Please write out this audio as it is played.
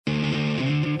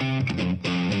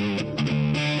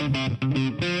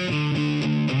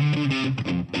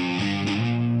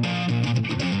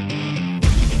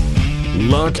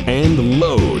lock, and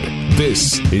load.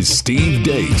 This is Steve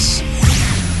Deace.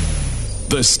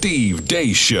 The Steve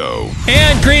Deace Show.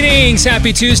 And greetings.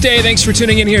 Happy Tuesday. Thanks for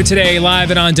tuning in here today, live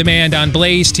and on demand on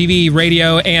Blaze TV,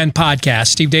 radio, and podcast.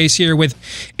 Steve Deace here with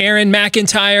Aaron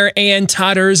McIntyre and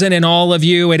Todd Erzin and all of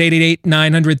you at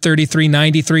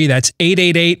 888-900-3393. That's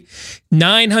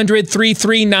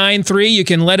 888-900-3393. You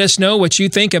can let us know what you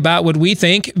think about what we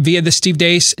think via the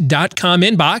stevedeace.com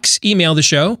inbox. Email the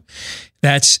show.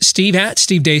 That's Steve at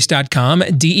stevedeace.com,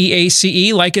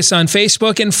 DEACE. Like us on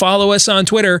Facebook and follow us on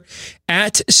Twitter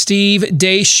at Steve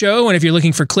Deace Show. And if you're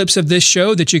looking for clips of this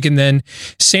show that you can then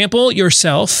sample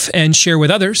yourself and share with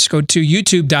others, go to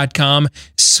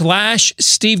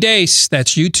youtube.com/Steve Deace.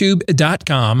 That's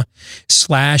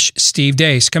youtube.com/Steve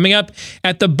Deace. Coming up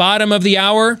at the bottom of the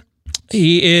hour,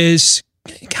 he is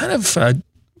kind of...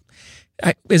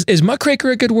 Is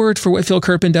muckraker a good word for what Phil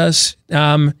Kerpen does?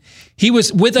 He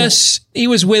was with us. He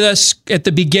was with us at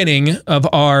the beginning of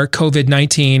our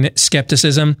COVID-19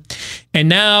 skepticism, and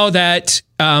now that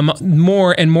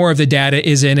more and more of the data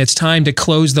is in, it's time to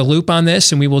close the loop on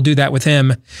this, and we will do that with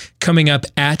him coming up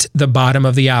at the bottom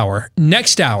of the hour.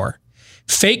 Next hour,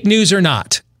 fake news or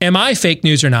not? Am I fake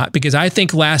news or not? Because I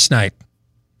think last night.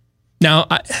 Now,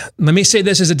 let me say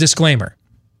this as a disclaimer.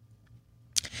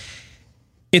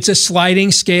 It's a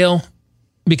sliding scale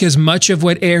because much of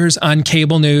what airs on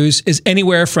cable news is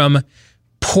anywhere from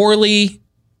poorly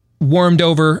warmed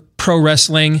over pro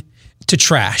wrestling to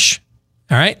trash.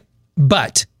 All right.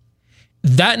 But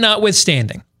that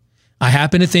notwithstanding, I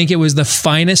happen to think it was the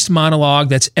finest monologue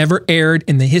that's ever aired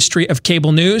in the history of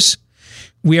cable news.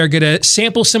 We are going to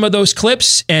sample some of those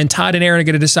clips, and Todd and Aaron are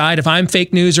going to decide if I'm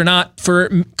fake news or not for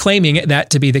claiming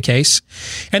that to be the case.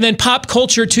 And then Pop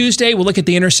Culture Tuesday, we'll look at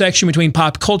the intersection between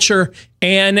pop culture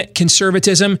and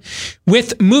conservatism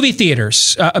with movie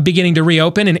theaters beginning to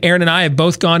reopen. And Aaron and I have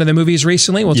both gone to the movies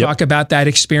recently. We'll talk about that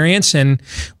experience and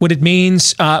what it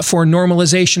means for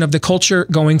normalization of the culture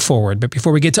going forward. But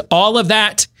before we get to all of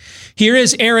that, here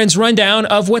is Aaron's rundown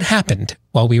of what happened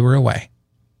while we were away.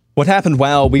 What happened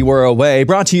while we were away,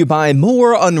 brought to you by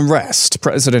more unrest.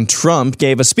 President Trump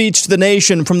gave a speech to the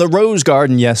nation from the Rose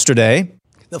Garden yesterday.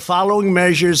 The following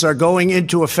measures are going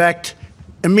into effect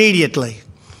immediately.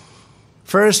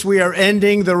 First, we are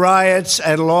ending the riots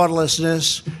and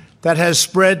lawlessness that has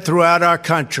spread throughout our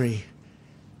country.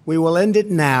 We will end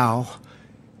it now.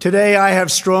 Today, I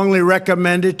have strongly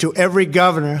recommended to every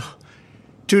governor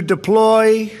to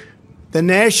deploy the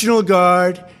National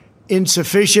Guard in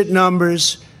sufficient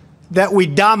numbers that we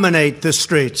dominate the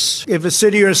streets. If a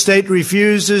city or state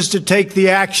refuses to take the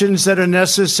actions that are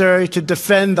necessary to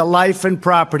defend the life and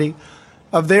property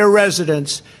of their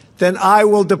residents, then I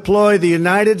will deploy the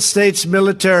United States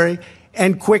military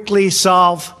and quickly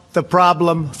solve the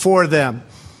problem for them.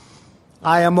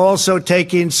 I am also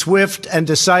taking swift and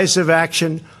decisive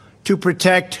action to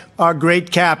protect our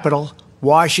great capital,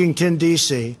 Washington,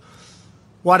 D.C.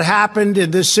 What happened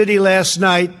in this city last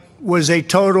night was a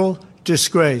total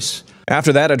disgrace.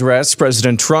 After that address,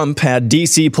 President Trump had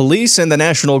D.C. police and the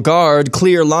National Guard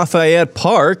clear Lafayette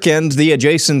Park and the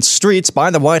adjacent streets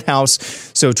by the White House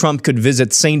so Trump could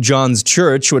visit St. John's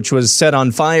Church, which was set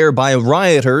on fire by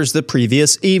rioters the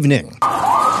previous evening. Is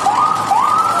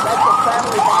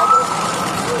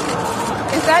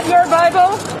that your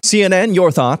Bible? CNN,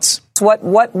 your thoughts.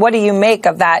 What do you make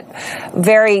of that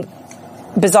very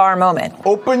bizarre moment?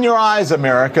 Open your eyes,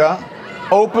 America.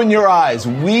 Open your eyes.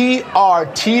 We are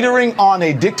teetering on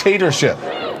a dictatorship.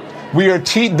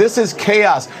 This is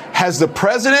chaos. Has the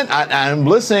president, I'm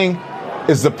listening,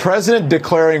 is the president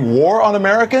declaring war on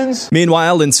Americans?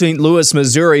 Meanwhile, in St. Louis,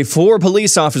 Missouri, 4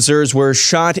 police officers were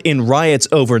shot in riots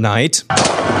overnight.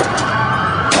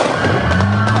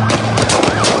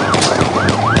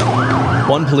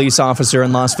 One police officer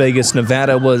in Las Vegas,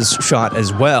 Nevada, was shot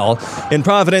as well. In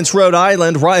Providence, Rhode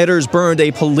Island, rioters burned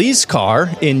a police car.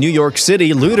 In New York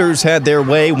City, looters had their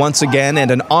way once again,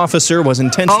 and an officer was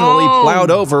intentionally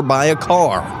plowed over by a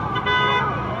car.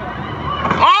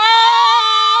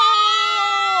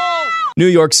 New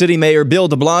York City Mayor Bill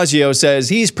de Blasio says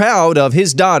he's proud of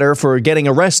his daughter for getting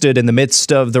arrested in the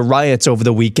midst of the riots over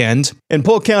the weekend. In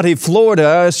Polk County,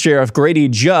 Florida, Sheriff Grady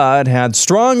Judd had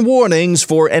strong warnings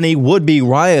for any would-be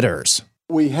rioters.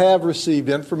 We have received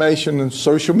information in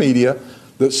social media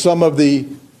that some of the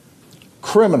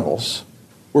criminals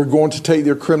were going to take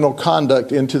their criminal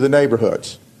conduct into the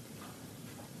neighborhoods.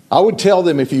 I would tell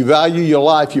them, if you value your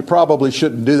life, you probably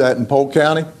shouldn't do that in Polk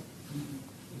County,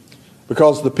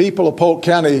 because the people of Polk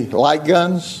County like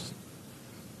guns.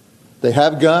 They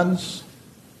have guns.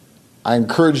 I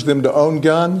encourage them to own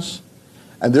guns,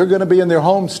 and they're going to be in their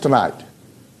homes tonight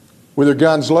with their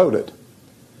guns loaded.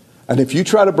 And if you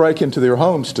try to break into their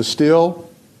homes to steal,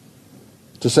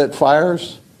 to set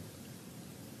fires,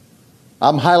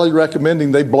 I'm highly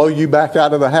recommending they blow you back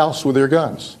out of the house with their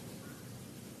guns.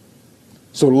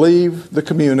 So leave the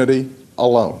community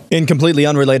alone. In completely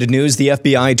unrelated news, the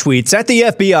FBI tweets, "At the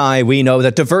FBI, we know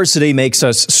that diversity makes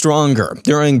us stronger.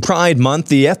 During Pride Month,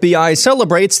 the FBI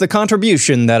celebrates the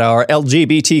contribution that our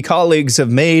LGBT colleagues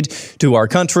have made to our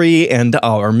country and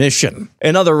our mission."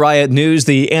 In other riot news,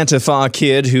 the Antifa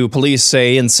kid who police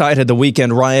say incited the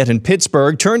weekend riot in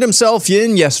Pittsburgh turned himself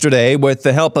in yesterday with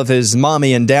the help of his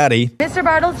mommy and daddy. Mr.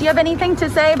 Bartles, do you have anything to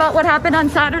say about what happened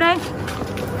on Saturday?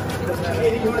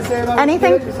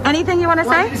 Anything you want to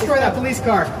say? Destroy that police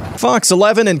car. Fox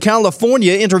 11 in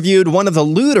California interviewed one of the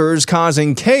looters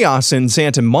causing chaos in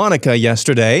Santa Monica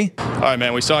yesterday. All right,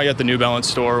 man, we saw you at the New Balance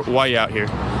store. Why you out here?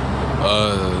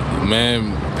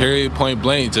 Man, period, point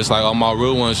blank, just like all my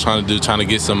real ones trying to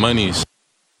get some money.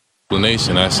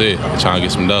 Explanation, that's it. Trying to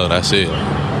get some dough, that's it.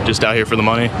 Just out here for the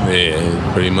money?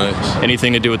 Yeah, pretty much.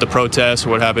 Anything to do with the protests or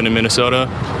what happened in Minnesota?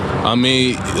 I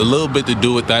mean, a little bit to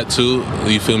do with that too,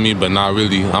 you feel me? But not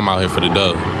really. I'm out here for the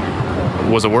dough.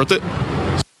 Was it worth it?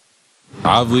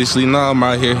 Obviously not. I'm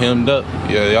out here hemmed up.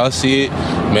 Yeah, y'all see it.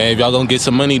 Man, if y'all gonna get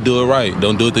some money, do it right.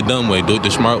 Don't do it the dumb way. Do it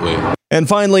the smart way. And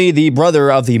finally, the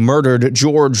brother of the murdered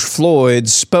George Floyd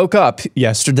spoke up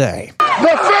yesterday. The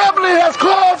family has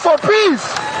called for peace.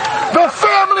 The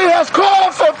family has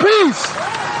called for peace.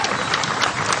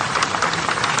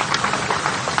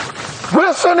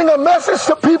 We're sending a message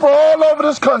to people all over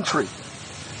this country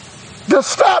to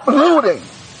stop looting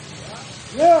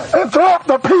and throw up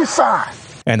the peace sign.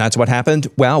 And that's what happened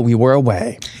while we were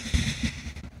away.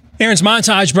 Aaron's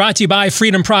Montage brought to you by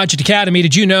Freedom Project Academy.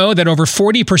 Did you know that over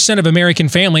 40% of American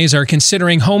families are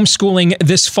considering homeschooling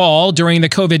this fall during the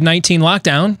COVID-19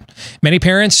 lockdown? Many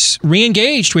parents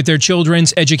re-engaged with their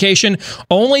children's education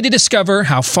only to discover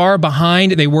how far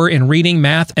behind they were in reading,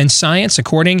 math, and science.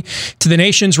 According to the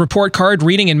nation's report card,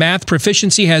 reading and math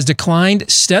proficiency has declined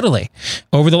steadily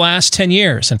over the last 10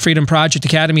 years. And Freedom Project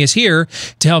Academy is here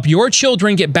to help your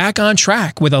children get back on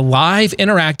track with a live,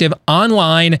 interactive,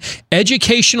 online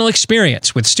educational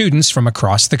experience with students from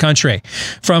across the country.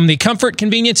 From the comfort,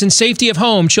 convenience, and safety of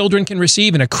home, children can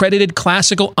receive an accredited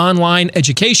classical online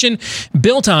education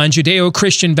built on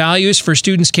Judeo-Christian values for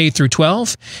students K through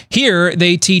 12. Here,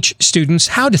 they teach students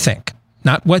how to think,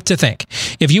 not what to think.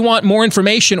 If you want more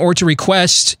information or to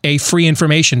request a free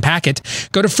information packet,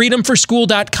 go to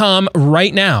freedomforschool.com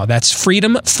right now. That's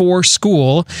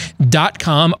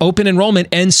freedomforschool.com. Open enrollment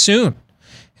ends soon.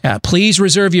 Please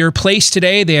reserve your place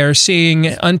today. They are seeing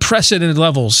unprecedented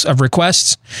levels of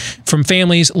requests from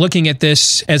families looking at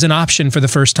this as an option for the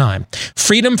first time.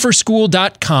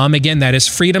 Freedomforschool.com. Again, that is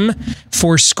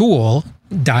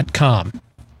freedomforschool.com.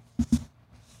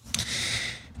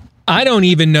 I don't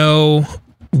even know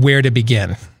where to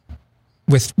begin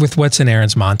with what's in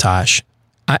Aaron's montage.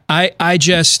 I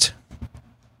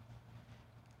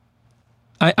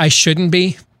shouldn't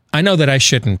be. I know that I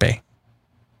shouldn't be.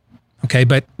 Okay,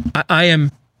 but I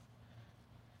am,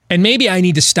 and maybe I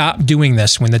need to stop doing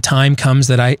this when the time comes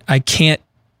that I can't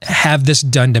have this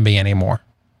done to me anymore.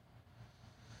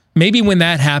 Maybe when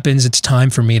that happens, it's time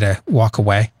for me to walk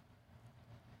away.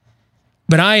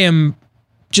 But I am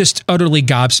just utterly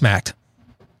gobsmacked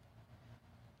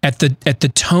at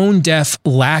the tone-deaf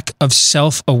lack of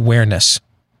self-awareness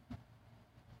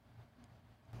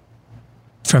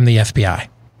from the FBI.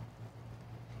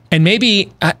 And maybe,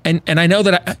 and I know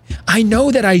that I know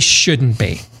that I shouldn't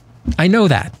be. I know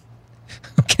that.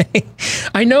 Okay?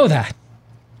 I know that.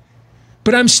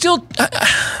 But I'm still,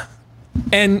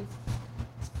 and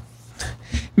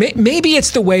maybe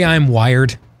it's the way I'm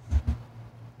wired.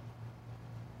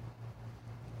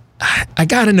 I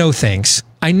gotta know things.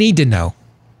 I need to know.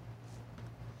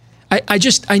 I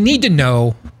need to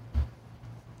know.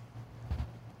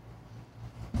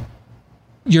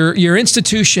 Your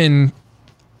institution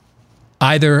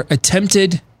either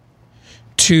attempted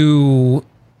to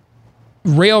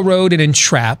railroad and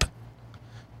entrap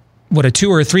a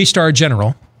 2 or 3 star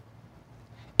general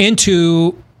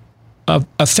into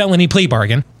a felony plea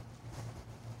bargain,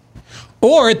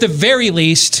 or at the very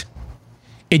least,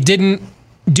 it didn't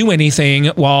do anything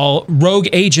while rogue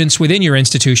agents within your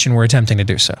institution were attempting to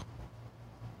do so.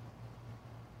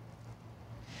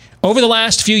 Over the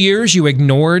last few years, you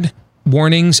ignored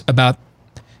warnings about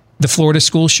the Florida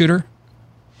school shooter.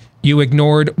 You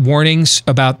ignored warnings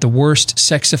about the worst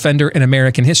sex offender in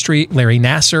American history, Larry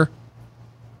Nassar.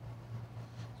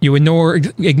 You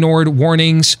ignored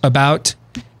warnings about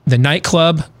the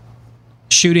nightclub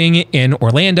shooting in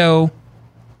Orlando.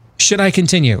 Should I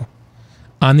continue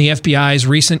on the FBI's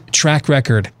recent track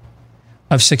record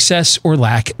of success or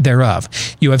lack thereof.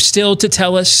 You have still to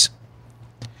tell us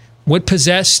what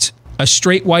possessed a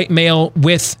straight white male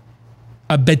with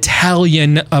a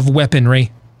battalion of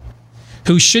weaponry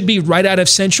who should be right out of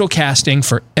central casting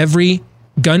for every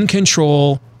gun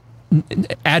control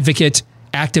advocate,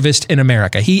 activist in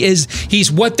America.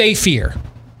 He's what they fear.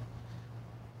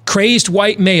 Crazed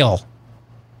white male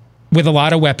with a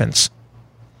lot of weapons.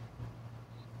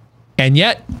 And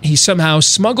yet, he somehow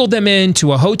smuggled them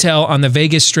into a hotel on the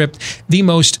Vegas Strip, the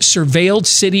most surveilled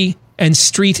city and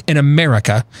street in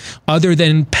America, other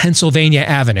than Pennsylvania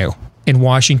Avenue in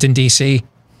Washington, D.C.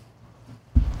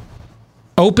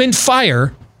 Opened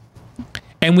fire,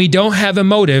 and we don't have a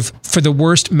motive for the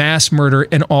worst mass murder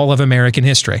in all of American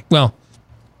history. Well,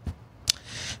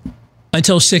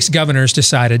 until 6 governors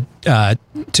decided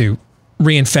to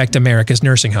reinfect America's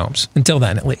nursing homes. Until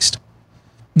then, at least.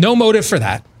 No motive for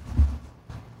that.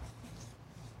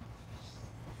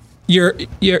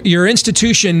 Your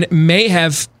institution may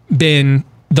have been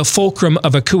the fulcrum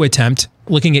of a coup attempt,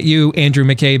 looking at you, Andrew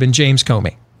McCabe and James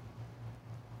Comey.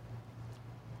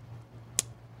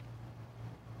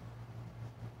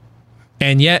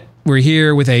 And yet, we're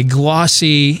here with a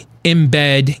glossy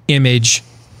embed image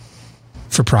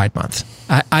for Pride Month.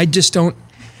 I just don't,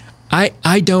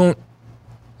 I don't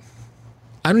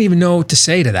even know what to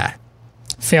say to that.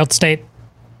 Failed state.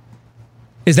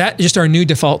 Is that just our new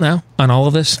default now on all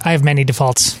of this? I have many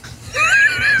defaults.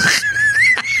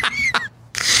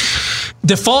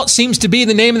 Default seems to be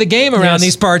the name of the game around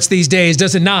these parts these days,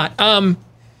 does it not? And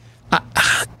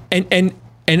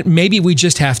maybe we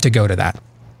just have to go to that.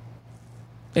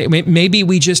 Maybe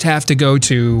we just have to go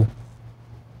to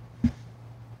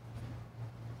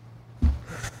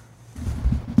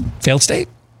failed state.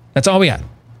 That's all we got.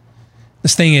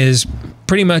 This thing is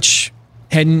pretty much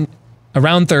heading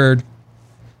around third,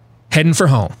 heading for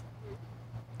home.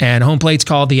 And home plate's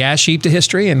called the ash heap to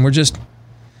history, and we're just,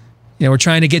 we're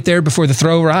trying to get there before the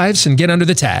throw arrives and get under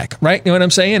the tag, right? You know what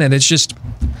I'm saying? And it's just,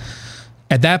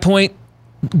 at that point,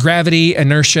 gravity,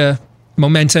 inertia,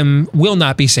 momentum will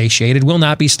not be satiated, will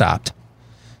not be stopped.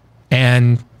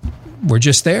 And we're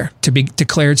just there to be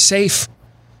declared safe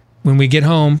when we get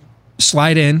home,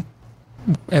 slide in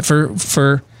for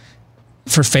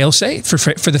fail safe, for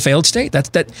the failed state. I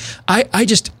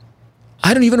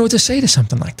don't even know what to say to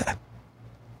something like that.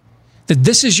 That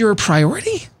this is your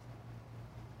priority?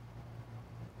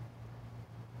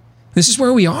 This is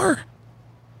where we are?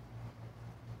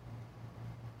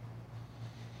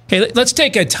 Hey, let's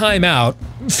take a time out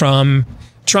from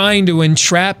trying to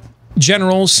entrap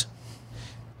generals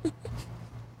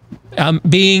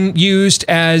being used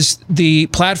as the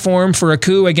platform for a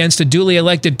coup against a duly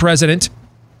elected president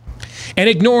and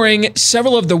ignoring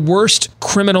several of the worst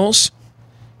criminals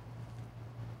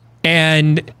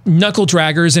and knuckle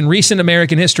draggers in recent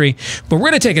American history. But we're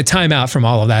going to take a time out from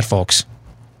all of that, folks.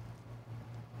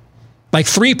 Like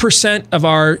 3% of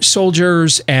our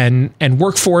soldiers and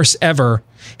workforce ever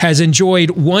has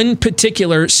enjoyed one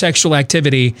particular sexual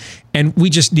activity, and we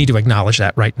just need to acknowledge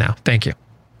that right now. Thank you.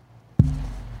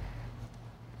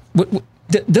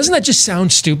 Doesn't that just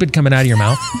sound stupid coming out of your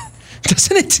mouth?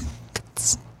 Doesn't it?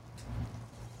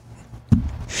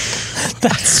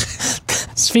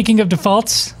 Speaking of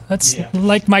defaults, that's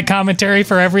like my commentary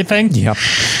for everything. Yep.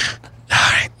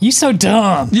 You so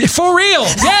dumb. Yeah, for real.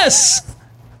 Yes.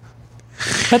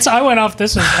 I went off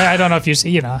this. I don't know if you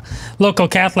see, local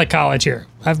Catholic college here.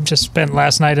 I've just spent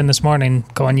last night and this morning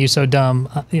going, you so dumb,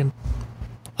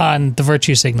 on the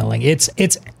virtue signaling. It's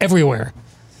everywhere.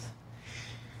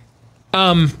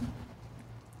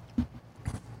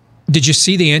 Did you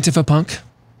see the Antifa punk?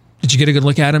 Did you get a good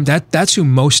look at him? That's who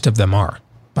most of them are,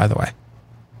 by the way.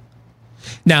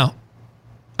 Now,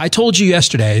 I told you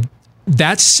yesterday,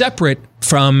 that's separate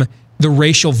from the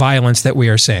racial violence that we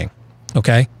are seeing,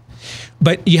 okay?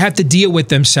 But you have to deal with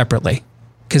them separately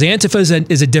because Antifa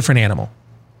is a different animal.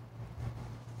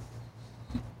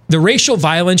 The racial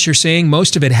violence you're seeing,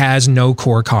 most of it has no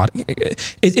core cause.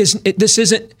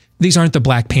 These aren't the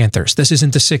Black Panthers. This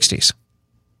isn't the 60s.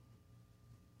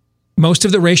 Most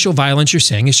of the racial violence you're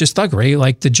seeing is just thuggery,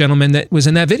 like the gentleman that was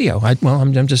in that video.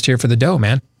 I'm just here for the dough,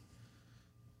 man.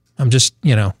 I'm just,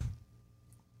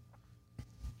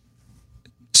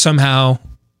 somehow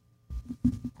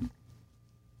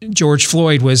George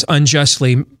Floyd was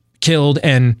unjustly killed,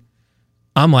 and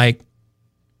I'm like,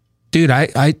 dude,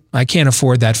 I can't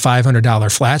afford that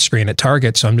 $500 flat screen at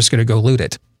Target, so I'm just going to go loot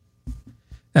it.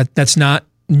 That's not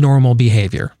normal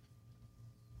behavior.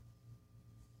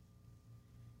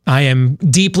 I am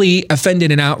deeply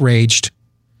offended and outraged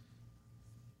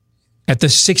at the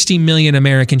 60 million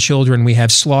American children we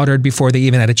have slaughtered before they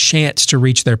even had a chance to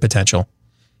reach their potential.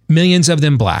 millions of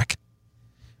them black.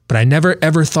 But I never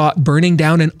ever thought burning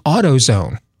down an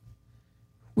AutoZone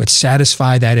would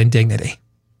satisfy that indignity.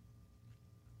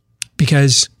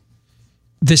 Because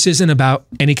this isn't about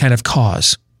any kind of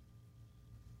cause.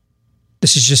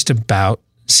 This is just about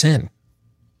sin.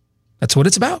 That's what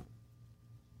it's about.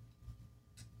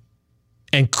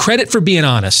 And credit for being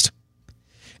honest.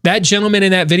 That gentleman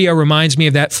in that video reminds me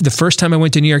of that the first time I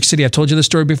went to New York City. I've told you the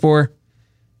story before.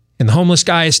 And the homeless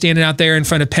guy is standing out there in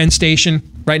front of Penn Station,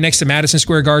 right next to Madison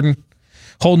Square Garden,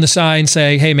 holding the sign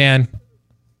saying, "Hey man,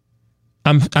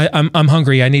 I'm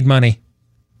hungry. I need money."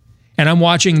 And I'm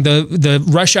watching the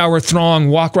rush hour throng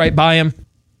walk right by him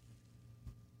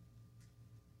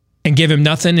and give him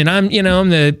nothing. And I'm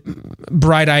the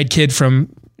bright-eyed kid from,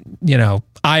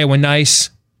 Iowa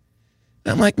Nice.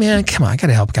 I'm like, man, come on, I got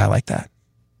to help a guy like that.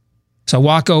 So I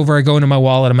walk over, I go into my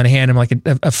wallet, I'm going to hand him like a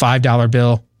 $5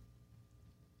 bill.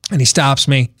 And he stops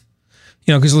me,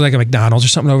 because it looks like a McDonald's or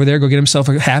something over there. Go get himself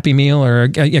a Happy Meal or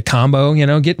a combo,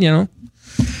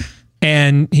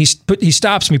 And he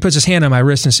stops me, puts his hand on my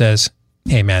wrist and says,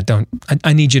 "Hey man,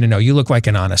 I need you to know, you look like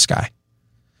an honest guy.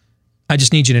 I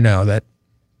just need you to know that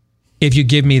if you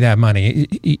give me that money,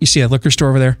 you see that liquor store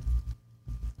over there?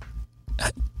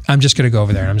 I'm just going to go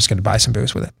over there and I'm just going to buy some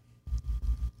booze with it."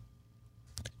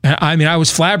 I mean, I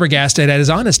was flabbergasted at his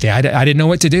honesty. I didn't know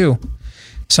what to do.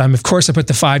 So of course I put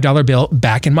the $5 bill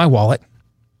back in my wallet.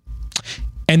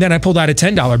 And then I pulled out a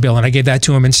 $10 bill and I gave that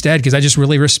to him instead because I just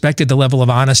really respected the level of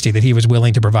honesty that he was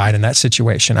willing to provide in that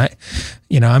situation.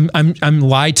 I'm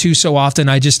lied to so often.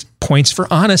 I just points for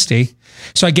honesty.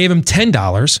 So I gave him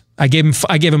 $10. I gave him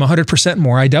 100%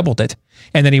 more. I doubled it.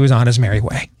 And then he was on his merry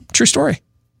way. True story.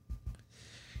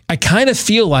 I kind of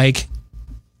feel like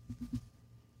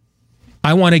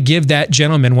I want to give that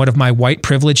gentleman one of my white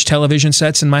privilege television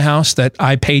sets in my house that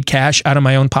I paid cash out of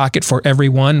my own pocket for every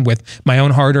one with my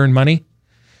own hard-earned money.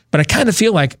 But I kind of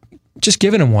feel like just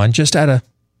giving him one just out of...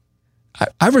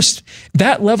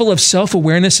 that level of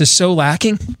self-awareness is so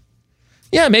lacking.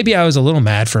 Yeah, maybe I was a little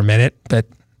mad for a minute, but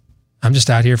I'm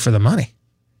just out here for the money.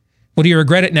 Well, do you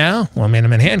regret it now? Well, I mean,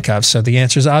 I'm in handcuffs, so the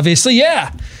answer is obviously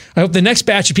yeah. I hope the next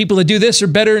batch of people that do this are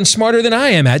better and smarter than I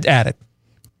am at it.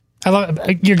 I love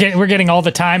we're getting all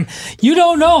the time. You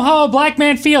don't know how a black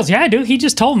man feels. Yeah, I do. He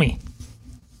just told me.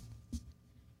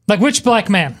 Like which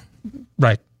black man?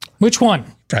 Right. Which one?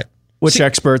 Right. Which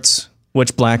experts?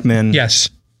 Which black men? Yes.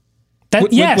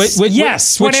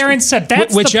 Yes. What Aaron said.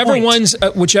 That's whichever the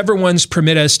point. Whichever ones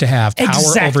permit us to have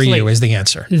power over you is the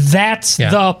answer. That's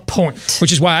the point.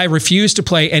 Which is why I refuse to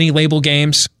play any label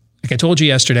games. Like I told you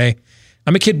yesterday,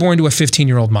 I'm a kid born to a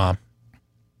 15-year-old mom.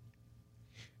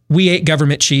 We ate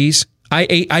government cheese.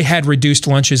 I had reduced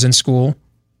lunches in school.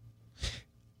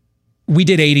 We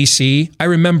did ADC. I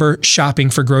remember shopping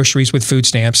for groceries with food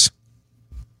stamps.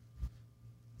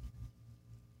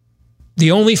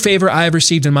 The only favor I have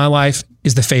received in my life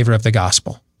is the favor of the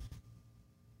gospel.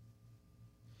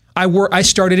 I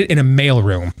started it in a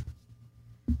mailroom.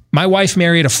 My wife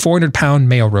married a 400-pound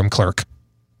mailroom clerk.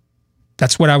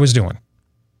 That's what I was doing.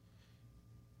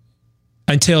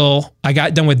 Until I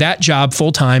got done with that job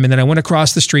full time, and then I went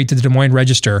across the street to the Des Moines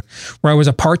Register, where I was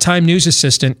a part-time news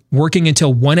assistant working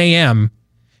until 1 a.m.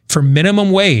 for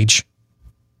minimum wage,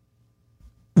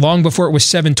 long before it was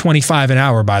 $7.25 an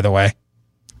hour, by the way.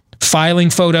 Filing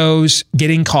photos,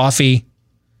 getting coffee,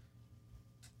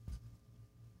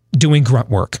 doing grunt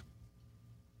work.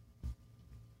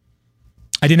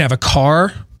 I didn't have a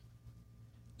car,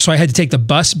 so I had to take the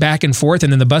bus back and forth,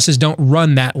 and then the buses don't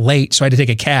run that late, so I had to take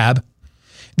a cab.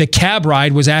 The cab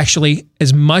ride was actually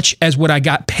as much as what I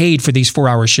got paid for these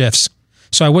 4-hour shifts.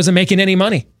 So I wasn't making any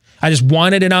money. I just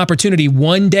wanted an opportunity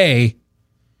one day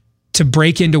to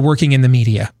break into working in the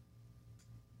media.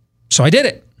 So I did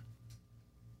it.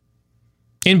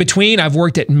 In between, I've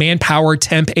worked at Manpower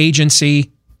Temp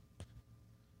Agency.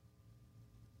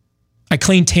 I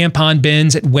cleaned tampon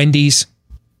bins at Wendy's.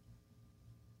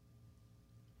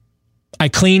 I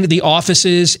cleaned the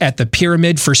offices at the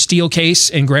Pyramid for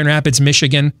Steelcase in Grand Rapids,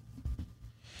 Michigan.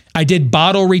 I did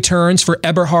bottle returns for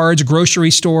Eberhard's grocery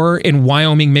store in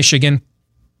Wyoming, Michigan.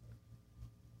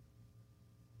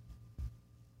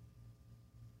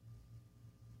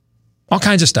 All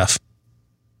kinds of stuff.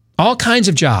 All kinds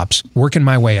of jobs, working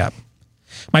my way up.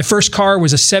 My first car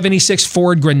was a 76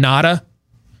 Ford Granada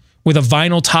with a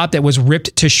vinyl top that was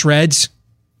ripped to shreds.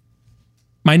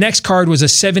 My next car was a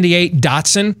 78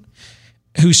 Datsun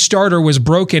whose starter was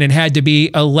broken and had to be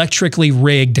electrically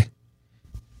rigged.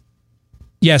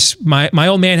 Yes, my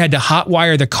old man had to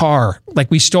hotwire the car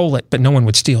like we stole it, but no one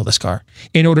would steal this car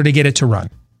in order to get it to run.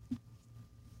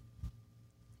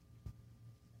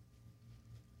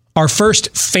 Our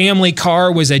first family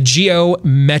car was a Geo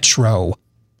Metro.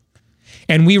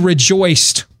 And we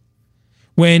rejoiced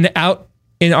when out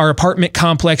in our apartment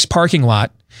complex parking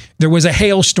lot, there was a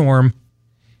hailstorm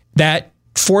that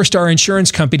forced our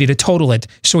insurance company to total it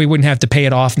so we wouldn't have to pay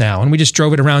it off now. And we just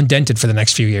drove it around dented for the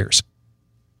next few years.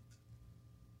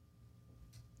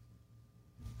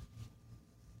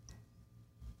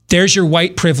 There's your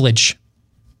white privilege.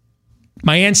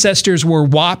 My ancestors were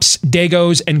wops,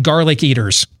 dagos, and garlic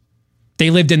eaters. They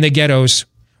lived in the ghettos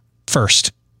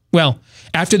first. Well,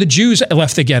 after the Jews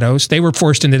left the ghettos, they were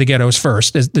forced into the ghettos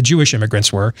first, as the Jewish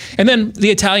immigrants were. And then the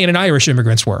Italian and Irish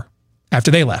immigrants were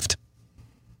after they left.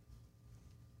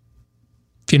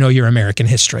 If you know your American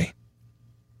history.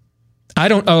 I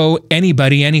don't owe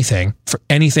anybody anything for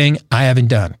anything I haven't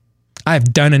done. I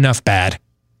have done enough bad.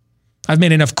 I've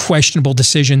made enough questionable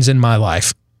decisions in my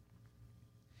life.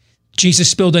 Jesus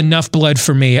spilled enough blood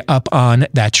for me up on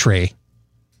that tree.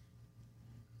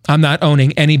 I'm not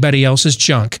owning anybody else's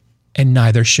junk, and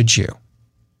neither should you.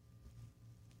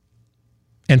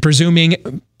 And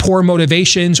presuming poor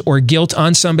motivations or guilt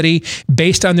on somebody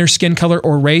based on their skin color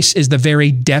or race is the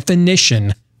very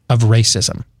definition of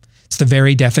racism. It's the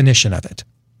very definition of it.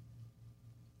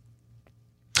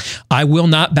 I will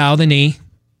not bow the knee,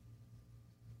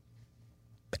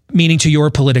 meaning to your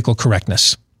political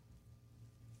correctness.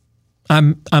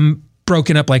 I'm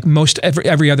broken up like most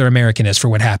every other American is for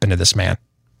what happened to this man.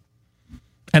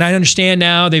 And I understand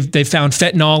now they've found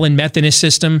fentanyl and meth in his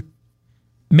system.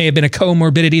 May have been a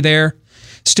comorbidity there.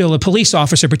 Still, a police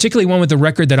officer, particularly one with the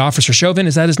record that Officer Chauvin,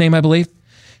 is that his name, I believe?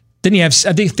 Didn't he have,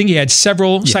 I think he had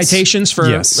several citations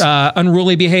for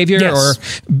unruly behavior or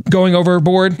going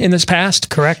overboard in this past?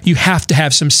 Correct. You have to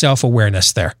have some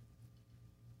self-awareness there.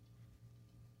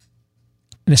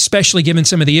 And especially given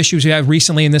some of the issues we have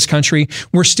recently in this country,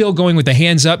 we're still going with the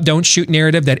hands up, don't shoot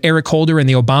narrative that Eric Holder and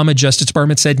the Obama Justice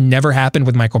Department said never happened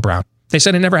with Michael Brown. They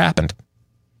said it never happened.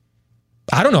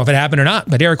 I don't know if it happened or not,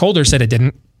 but Eric Holder said it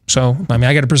didn't. So, I mean,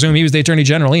 I got to presume he was the Attorney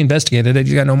General. He investigated it.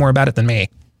 You got to know more about it than me.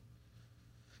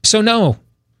 So no,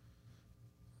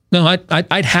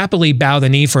 I'd happily bow the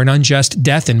knee for an unjust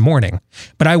death in mourning,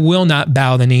 but I will not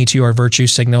bow the knee to your virtue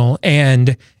signal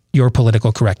and your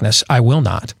political correctness. I will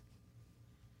not.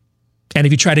 And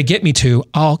if you try to get me to,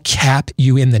 I'll cap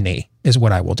you in the knee, is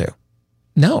what I will do.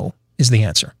 No is the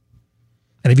answer.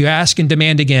 And if you ask and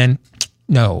demand again,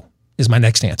 no is my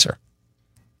next answer.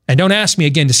 And don't ask me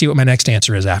again to see what my next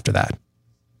answer is after that.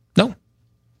 No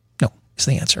is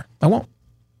the answer. I won't.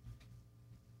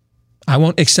 I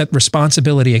won't accept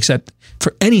responsibility except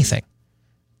for anything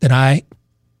that I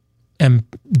am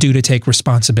due to take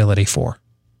responsibility for.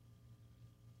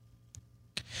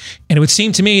 And it would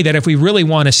seem to me that if we really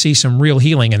want to see some real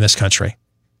healing in this country,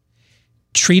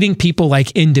 treating people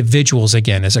like individuals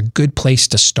again is a good place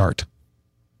to start.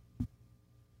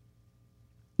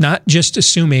 Not just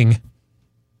assuming,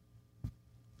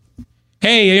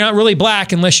 hey, you're not really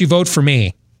black unless you vote for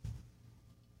me.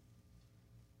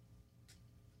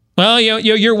 Well,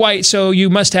 you're white, so you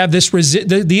must have this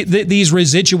these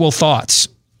residual thoughts.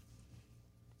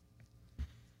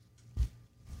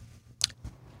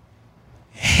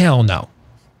 Hell no.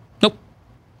 Nope.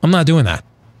 I'm not doing that.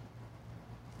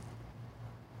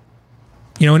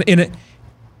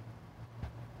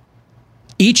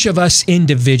 Each of us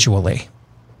individually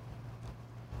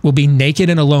will be naked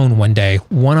and alone one day,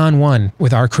 one-on-one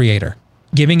with our Creator,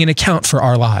 giving an account for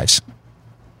our lives.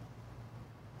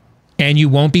 And you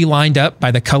won't be lined up by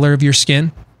the color of your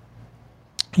skin.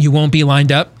 You won't be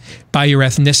lined up by your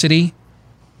ethnicity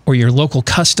or your local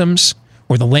customs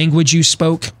or the language you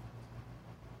spoke.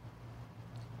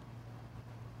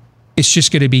 It's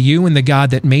just going to be you and the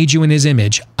God that made you in his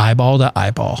image, eyeball to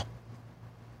eyeball.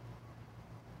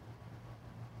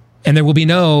 And there will be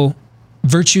no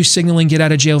virtue signaling get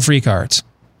out of jail free cards.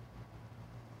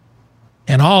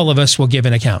 And all of us will give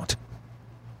an account.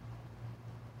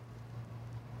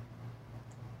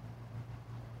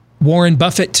 Warren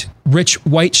Buffett, rich,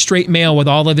 white, straight male with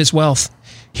all of his wealth,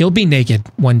 he'll be naked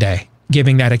one day,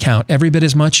 giving that account every bit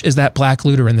as much as that black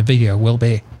looter in the video will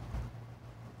be.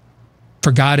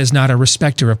 For God is not a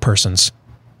respecter of persons,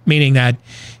 meaning that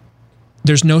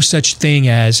there's no such thing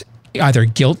as either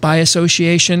guilt by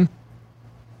association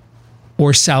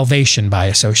or salvation by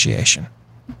association.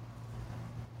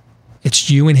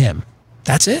 It's you and him.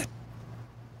 That's it.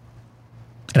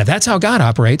 And if that's how God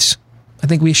operates, I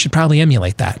think we should probably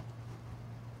emulate that.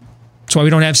 That's why we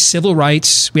don't have civil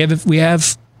rights. We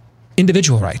have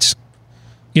individual rights.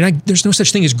 There's no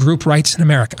such thing as group rights in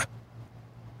America.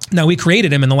 Now, we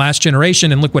created them in the last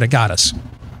generation, and look what it got us.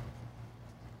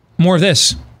 More of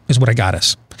this. is what it got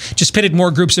us. Just pitted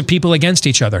more groups of people against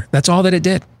each other. That's all that it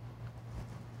did.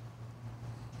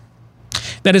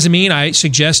 That doesn't mean I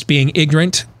suggest being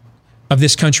ignorant of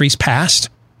this country's past.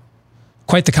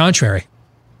 Quite the contrary.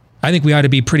 I think we ought to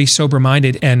be pretty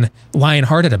sober-minded and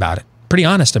lion-hearted about it. Pretty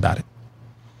honest about it.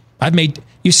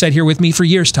 You sat here with me for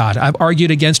years, Todd. I've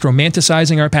argued against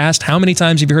romanticizing our past. How many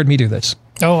times have you heard me do this?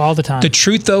 Oh, all the time. The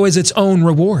truth, though, is its own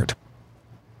reward.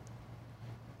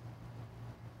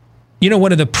 You know,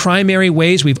 one of the primary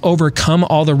ways we've overcome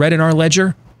all the red in our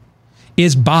ledger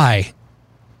is by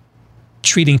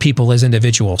treating people as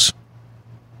individuals.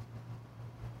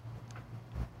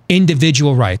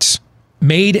 Individual rights.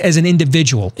 Made as an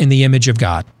individual in the image of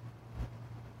God.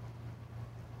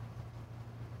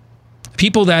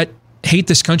 People that hate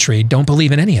this country don't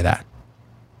believe in any of that.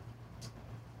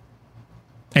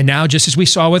 And now, just as we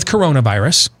saw with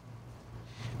coronavirus,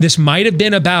 this might have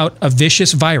been about a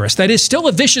vicious virus. That is still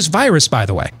a vicious virus, by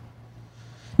the way.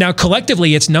 Now,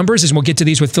 collectively, its numbers, as we'll get to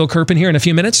these with Phil Kerpen here in a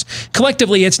few minutes,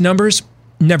 collectively, its numbers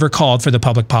never called for the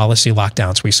public policy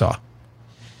lockdowns we saw.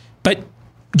 But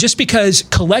just because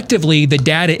collectively the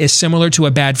data is similar to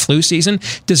a bad flu season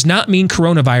does not mean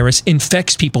coronavirus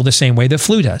infects people the same way the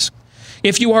flu does.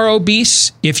 If you are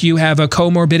obese, if you have a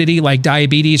comorbidity like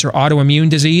diabetes or autoimmune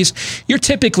disease, you're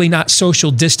typically not social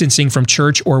distancing from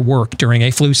church or work during a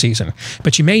flu season.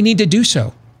 But you may need to do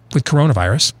so with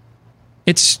coronavirus.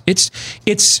 It's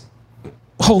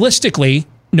holistically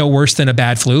no worse than a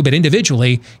bad flu, but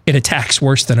individually it attacks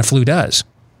worse than a flu does.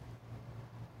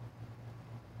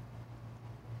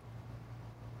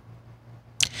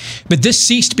 But this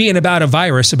ceased being about a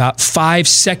virus about 5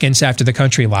 seconds after the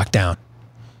country locked down.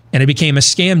 And it became a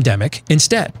scamdemic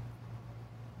instead.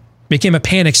 It became a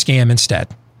panic scam instead.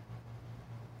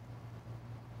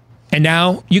 And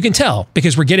now you can tell,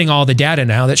 because we're getting all the data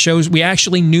now that shows we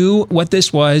actually knew what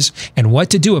this was and what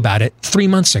to do about it 3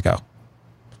 months ago.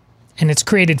 And it's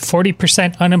created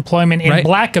 40% unemployment in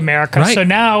Black America. Right. So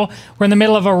now we're in the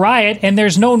middle of a riot and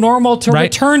there's no normal to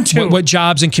return to. What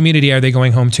jobs and community are they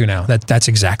going home to now? That's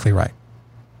exactly right.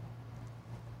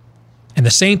 And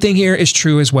the same thing here is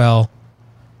true as well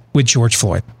with George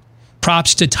Floyd.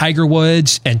 Props to Tiger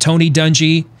Woods and Tony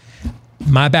Dungy.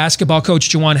 My basketball coach,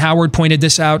 Juwan Howard, pointed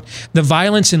this out. The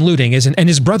violence and looting isn't, and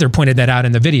his brother pointed that out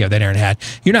in the video that Aaron had.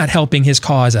 You're not helping his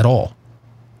cause at all.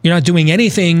 You're not doing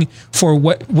anything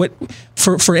for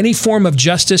for any form of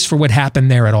justice for what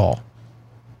happened there at all.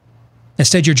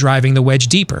 Instead, you're driving the wedge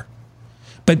deeper.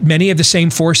 But many of the same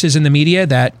forces in the media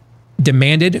that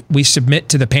demanded we submit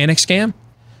to the panic scam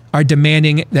are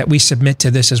demanding that we submit to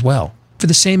this as well, for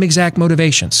the same exact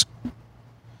motivations.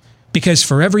 Because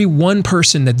for every one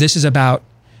person that this is about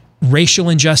racial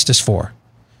injustice for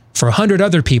 100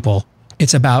 other people,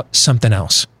 it's about something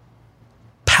else.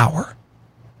 Power.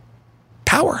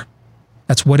 Power.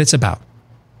 That's what it's about.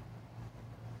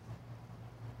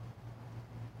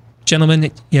 Gentlemen,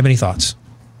 you have any thoughts?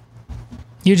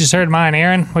 You just heard mine,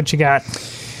 Aaron. What you got?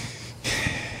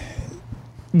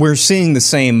 We're seeing the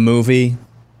same movie,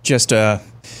 just a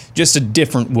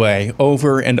different way,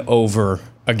 over and over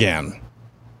again.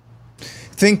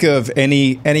 Think of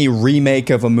any remake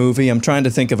of a movie. I'm trying to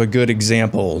think of a good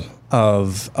example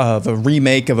of a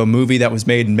remake of a movie that was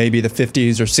made in maybe the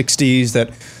 50s or 60s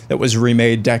that was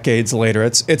remade decades later.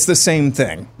 It's the same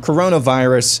thing.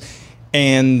 Coronavirus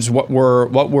and what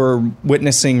we're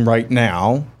witnessing right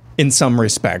now, in some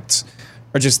respects,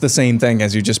 are just the same thing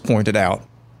as you just pointed out.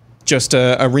 Just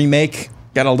a remake.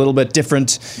 Got a little bit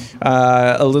different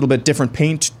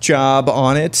paint job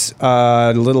on it,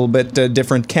 a little bit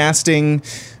different casting,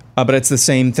 but it's the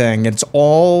same thing. It's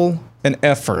all an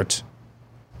effort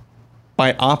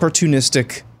by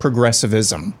opportunistic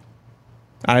progressivism.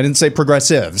 I didn't say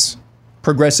progressives.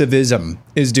 Progressivism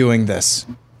is doing this.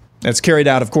 It's carried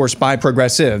out, of course, by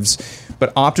progressives,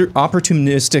 but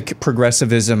opportunistic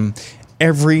progressivism,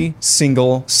 every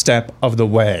single step of the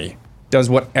way, does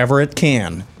whatever it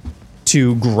can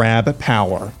to grab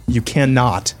power. You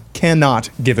cannot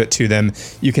give it to them.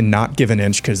 You cannot give an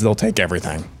inch because they'll take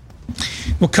everything.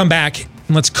 We'll come back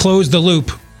and let's close the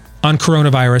loop on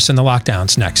coronavirus and the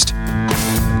lockdowns next.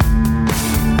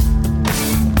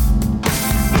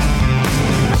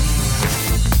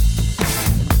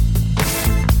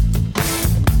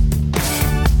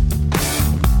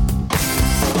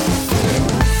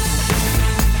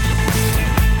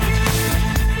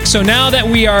 So now that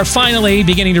we are finally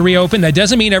beginning to reopen, that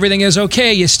doesn't mean everything is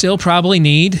okay. You still probably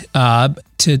need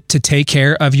to take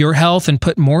care of your health and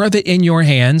put more of it in your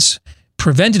hands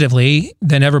preventatively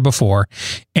than ever before.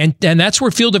 And that's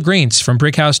where Field of Greens from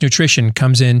Brickhouse Nutrition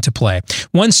comes into play.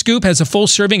 One scoop has a full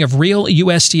serving of real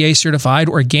USDA certified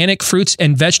organic fruits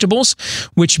and vegetables,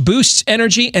 which boosts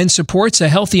energy and supports a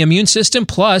healthy immune system.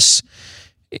 Plus,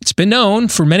 it's been known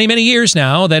for many, many years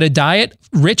now that a diet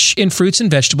rich in fruits and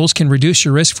vegetables can reduce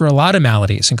your risk for a lot of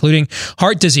maladies, including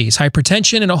heart disease,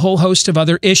 hypertension, and a whole host of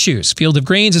other issues. Field of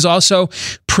Greens is also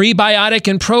prebiotic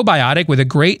and probiotic with a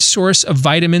great source of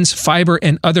vitamins, fiber,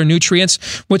 and other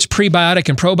nutrients. What's prebiotic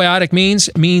and probiotic means?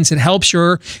 It means it helps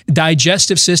your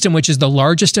digestive system, which is the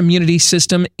largest immunity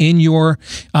system in your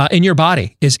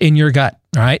body, is in your gut.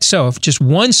 All right. So if just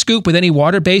one scoop with any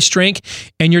water-based drink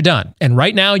and you're done. And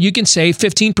right now you can save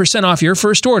 15% off your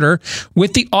first order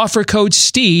with the offer code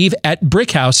Steve at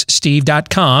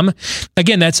brickhousesteve.com.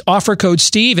 Again, that's offer code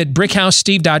Steve at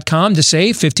brickhousesteve.com to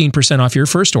save 15% off your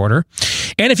first order.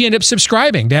 And if you end up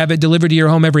subscribing to have it delivered to your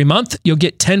home every month, you'll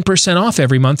get 10% off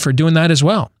every month for doing that as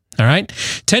well. All right.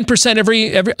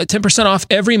 10% off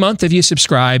every month if you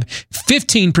subscribe,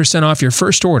 15% off your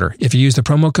first order if you use the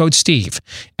promo code Steve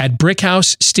at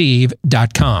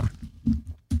brickhousesteve.com.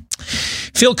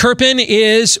 Phil Kerpen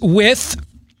is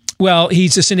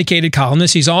he's a syndicated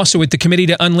columnist. He's also with the Committee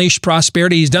to Unleash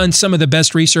Prosperity. He's done some of the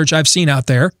best research I've seen out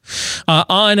there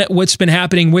on what's been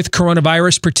happening with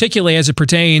coronavirus, particularly as it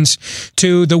pertains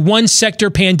to the one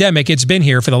sector pandemic. It's been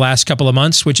here for the last couple of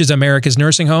months, which is America's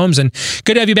nursing homes. And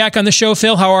good to have you back on the show,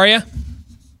 Phil. How are you?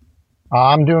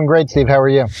 I'm doing great, Steve. How are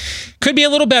you? Could be a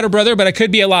little better, brother, but I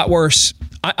could be a lot worse.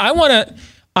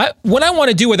 What I want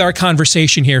to do with our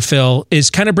conversation here, Phil, is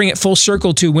kind of bring it full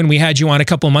circle to when we had you on a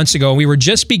couple of months ago. We were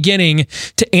just beginning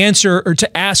to answer or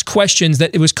to ask questions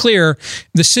that it was clear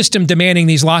the system demanding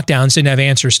these lockdowns didn't have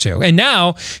answers to. And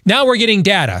now we're getting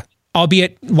data,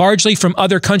 albeit largely from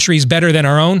other countries better than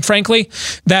our own, frankly,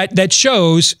 that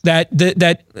shows that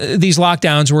these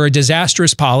lockdowns were a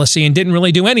disastrous policy and didn't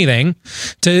really do anything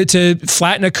to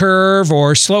flatten a curve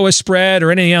or slow a spread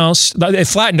or anything else. It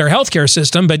flattened our healthcare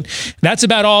system, but that's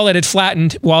about all that it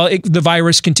flattened while the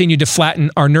virus continued to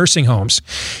flatten our nursing homes.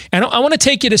 And I want to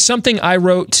take you to something I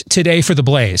wrote today for The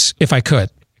Blaze, if I could.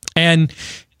 And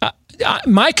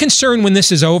my concern when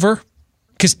this is over,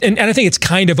 and I think it's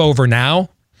kind of over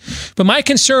now, but my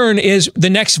concern is the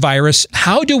next virus.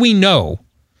 How do we know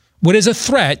what is a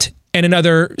threat and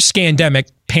another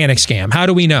scandemic panic scam? How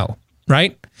do we know,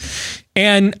 right?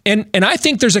 And I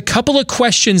think there's a couple of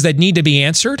questions that need to be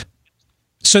answered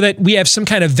so that we have some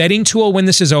kind of vetting tool when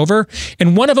this is over.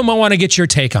 And one of them I want to get your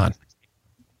take on.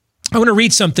 I want to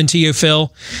read something to you,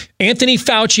 Phil. Anthony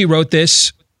Fauci wrote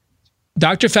this.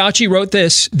 Dr. Fauci wrote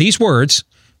these words,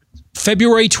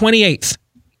 February 28th.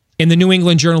 In the New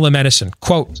England Journal of Medicine,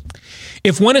 quote,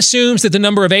 if one assumes that the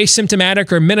number of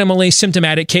asymptomatic or minimally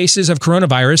symptomatic cases of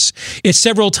coronavirus is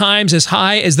several times as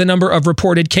high as the number of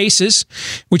reported cases,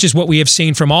 which is what we have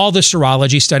seen from all the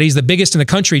serology studies, the biggest in the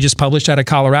country just published out of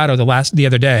Colorado the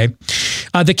other day,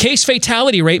 the case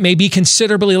fatality rate may be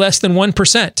considerably less than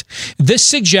 1%. This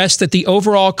suggests that the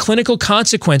overall clinical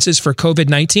consequences for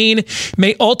COVID-19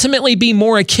 may ultimately be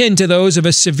more akin to those of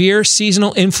a severe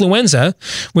seasonal influenza,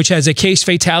 which has a case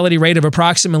fatality rate of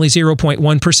approximately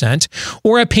 0.1%,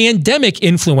 or a pandemic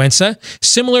influenza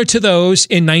similar to those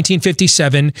in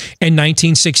 1957 and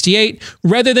 1968,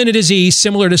 rather than a disease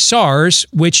similar to SARS,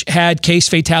 which had case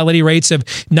fatality rates of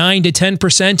 9 to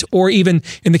 10%, or even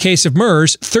in the case of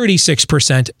MERS,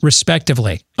 36%,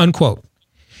 respectively, unquote.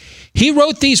 He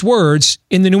wrote these words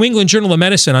in the New England Journal of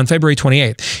Medicine on February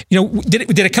 28th. You know,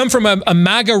 did it come from a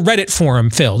MAGA Reddit forum,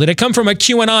 Phil? Did it come from a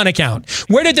QAnon account?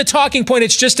 Where did the talking point,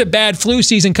 it's just a bad flu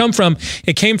season, come from?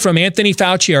 It came from Anthony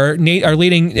Fauci, our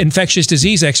leading infectious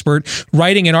disease expert,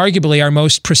 writing in arguably our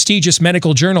most prestigious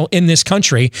medical journal in this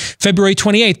country, February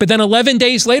 28th. But then 11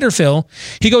 days later, Phil,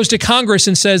 he goes to Congress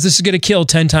and says this is going to kill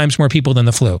 10 times more people than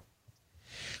the flu.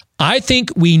 I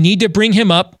think we need to bring him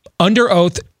up under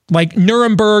oath, like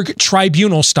Nuremberg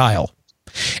tribunal style.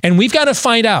 And we've got to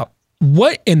find out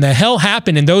what in the hell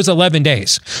happened in those 11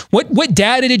 days. What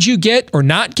data did you get or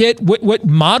not get? What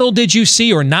model did you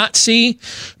see or not see?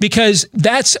 Because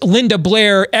that's Linda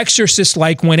Blair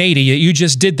exorcist-like 180 that you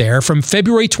just did there from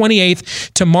February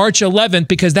 28th to March 11th,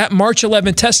 because that March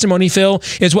 11th testimony, Phil,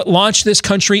 is what launched this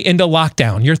country into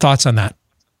lockdown. Your thoughts on that?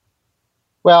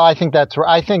 Well, I think that's right.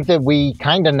 I think that we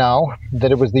kind of know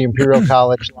that it was the Imperial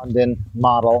College London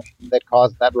model that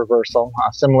caused that reversal.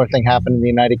 A similar thing happened in the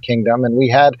United Kingdom. And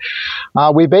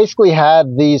we basically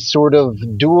had these sort of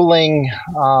dueling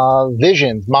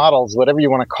visions, models, whatever you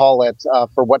want to call it,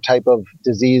 for what type of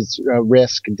disease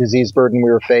risk, disease burden we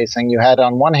were facing. You had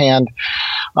on one hand,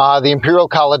 The Imperial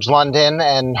College London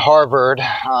and Harvard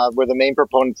were the main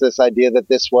proponents of this idea that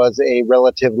this was a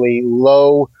relatively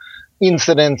low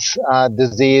incidence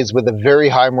disease with a very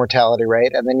high mortality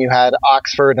rate. And then you had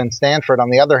Oxford and Stanford on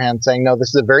the other hand saying, no, this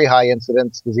is a very high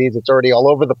incidence disease. It's already all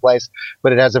over the place,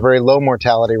 but it has a very low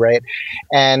mortality rate.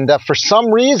 And for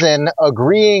some reason,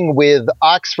 agreeing with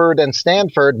Oxford and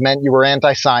Stanford meant you were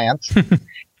anti-science.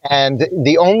 And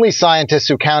the only scientists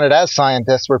who counted as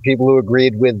scientists were people who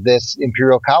agreed with this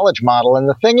Imperial College model. And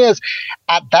the thing is,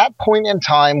 at that point in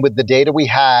time, with the data we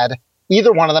had,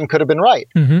 either one of them could have been right.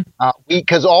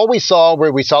 Because all we saw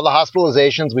the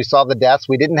hospitalizations, we saw the deaths.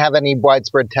 We didn't have any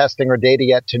widespread testing or data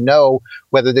yet to know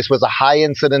whether this was a high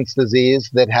incidence disease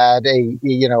that had a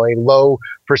low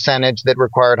percentage that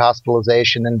required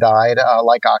hospitalization and died,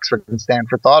 like Oxford and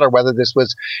Stanford thought, or whether this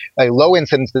was a low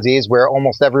incidence disease where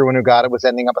almost everyone who got it was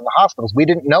ending up in the hospitals. We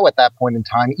didn't know at that point in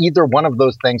time. Either one of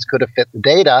those things could have fit the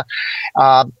data.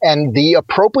 And the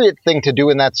appropriate thing to do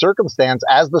in that circumstance,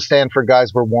 as the Stanford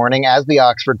guys were warning, as the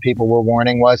Oxford people were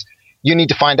warning, was you need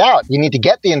to find out. You need to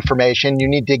get the information. You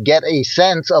need to get a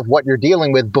sense of what you're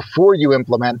dealing with before you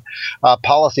implement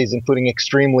policies, including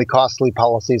extremely costly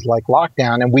policies like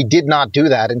lockdown. And we did not do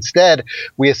that. Instead,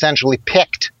 we essentially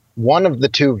picked one of the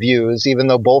two views, even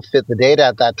though both fit the data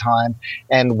at that time,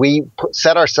 and we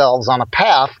set ourselves on a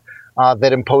path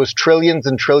that imposed trillions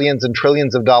and trillions and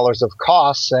trillions of dollars of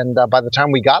costs. And by the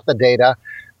time we got the data,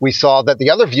 we saw that the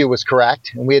other view was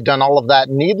correct, and we had done all of that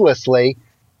needlessly.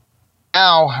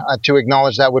 Now, to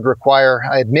acknowledge that would require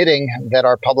admitting that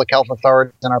our public health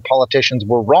authorities and our politicians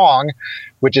were wrong,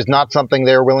 which is not something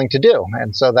they're willing to do.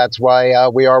 And so that's why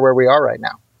we are where we are right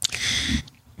now.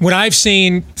 What I've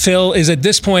seen, Phil, is at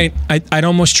this point, I'd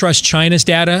almost trust China's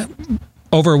data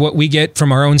over what we get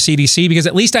from our own CDC, because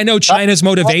at least I know China's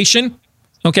motivation.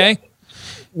 Okay.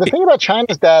 The thing about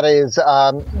China's data is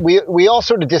we all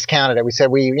sort of discounted it. We said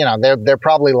they're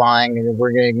probably lying and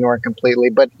we're going to ignore it completely.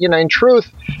 But in truth,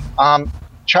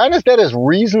 China's data is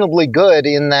reasonably good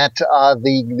in that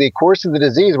the course of the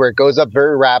disease, where it goes up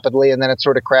very rapidly and then it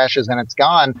sort of crashes and it's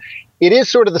gone, it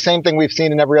is sort of the same thing we've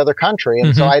seen in every other country.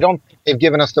 And so I don't think they've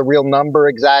given us the real number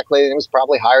exactly. It was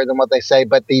probably higher than what they say,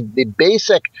 but the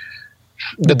basic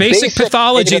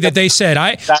pathology that they said,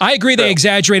 I agree they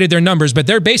exaggerated their numbers, but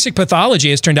their basic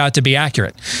pathology has turned out to be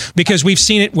accurate, because we've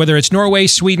seen it, whether it's Norway,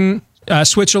 Sweden,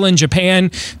 Switzerland, Japan,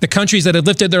 the countries that have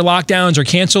lifted their lockdowns or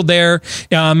canceled their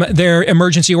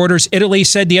emergency orders. Italy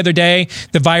said the other day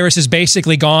the virus is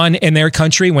basically gone in their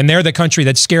country, when they're the country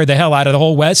that scared the hell out of the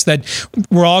whole West, that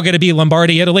we're all going to be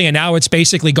Lombardy, Italy, and now it's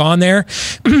basically gone there.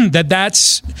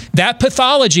 that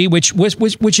pathology, which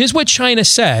is what China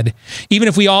said, even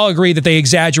if we all agree that they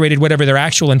exaggerated whatever their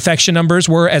actual infection numbers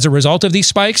were as a result of these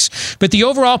spikes, but the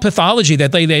overall pathology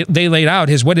that they laid out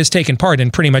is what has taken part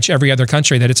in pretty much every other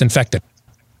country that it's infected.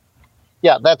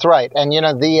 Yeah, that's right. And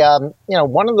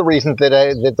one of the reasons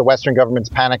that the Western governments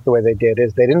panicked the way they did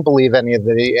is they didn't believe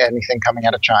anything coming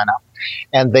out of China,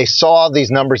 and they saw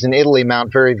these numbers in Italy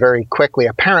mount very, very quickly,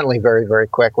 apparently very, very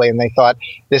quickly, and they thought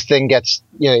this thing gets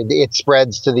it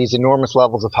spreads to these enormous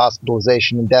levels of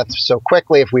hospitalization and death so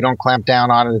quickly. If we don't clamp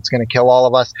down on it, it's going to kill all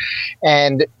of us.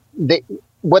 And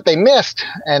what they missed,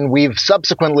 and we've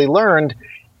subsequently learned,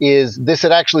 is this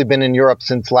had actually been in Europe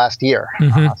since last year,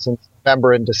 since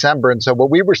November and December. And so what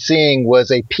we were seeing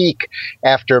was a peak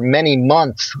after many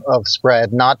months of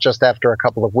spread, not just after a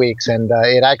couple of weeks. And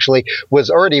it actually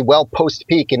was already well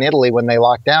post-peak in Italy when they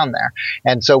locked down there.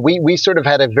 And so we sort of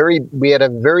had a very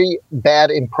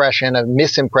bad impression, a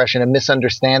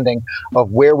misunderstanding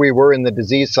of where we were in the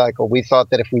disease cycle. We thought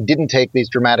that if we didn't take these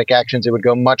dramatic actions, it would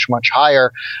go much, much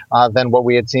higher than what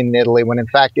we had seen in Italy, when in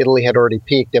fact Italy had already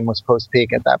peaked and was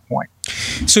post-peak at that point.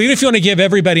 So even if you want to give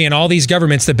everybody in all these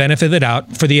governments the benefit of the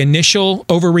doubt for the initial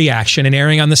overreaction and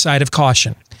erring on the side of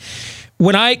caution,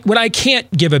 what I can't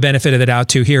give a benefit of the doubt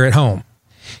to here at home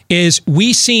is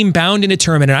we seem bound and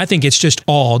determined, and I think it's just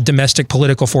all domestic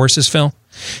political forces, Phil.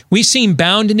 We seem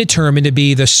bound and determined to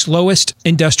be the slowest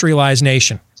industrialized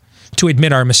nation to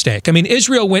admit our mistake. I mean,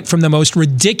 Israel went from the most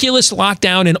ridiculous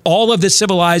lockdown in all of the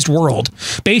civilized world,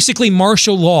 basically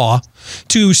martial law,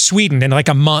 to Sweden in like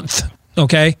a month.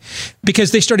 Okay,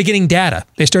 because they started getting data.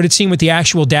 They started seeing what the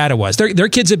actual data was. Their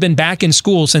kids have been back in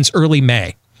school since early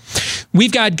May.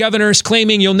 We've got governors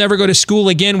claiming you'll never go to school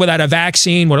again without a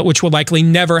vaccine, which will likely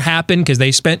never happen because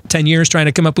they spent 10 years trying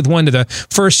to come up with one to the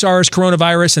first SARS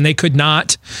coronavirus and they could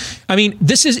not. I mean,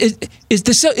 is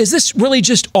this really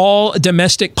just all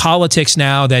domestic politics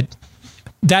now that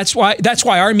That's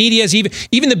why our media is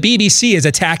even the BBC is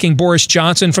attacking Boris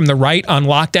Johnson from the right on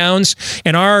lockdowns,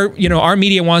 and our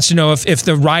media wants to know if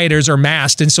the rioters are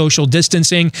masked and social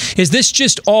distancing. Is this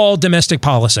just all domestic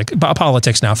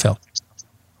politics now, Phil?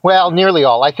 Well, nearly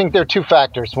all. I think there are two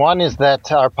factors. One is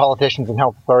that our politicians and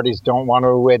health authorities don't want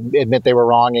to admit they were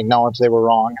wrong, acknowledge they were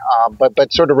wrong.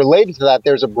 But sort of related to that,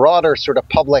 there's a broader sort of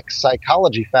public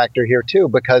psychology factor here, too,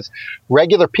 because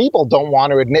regular people don't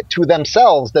want to admit to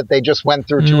themselves that they just went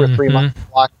through 2 or 3 months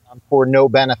of lockdown for no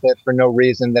benefit, for no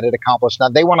reason, that it accomplished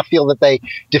nothing. They want to feel that they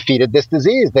defeated this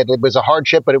disease, that it was a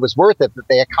hardship, but it was worth it, that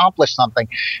they accomplished something.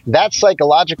 That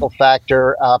psychological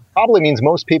factor probably means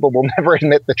most people will never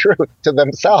admit the truth to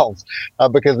themselves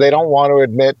because they don't want to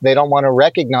admit, they don't want to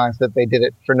recognize that they did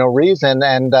it for no reason.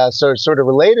 And so sort of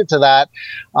related to that,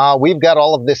 we've got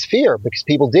all of this fear because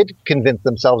people did convince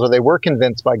themselves, or they were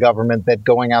convinced by government, that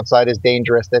going outside is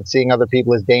dangerous, that seeing other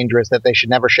people is dangerous, that they should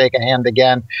never shake a hand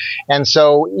again. And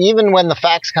so even when the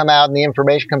facts come out and the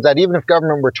information comes out, even if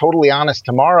government were totally honest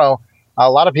tomorrow,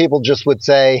 a lot of people just would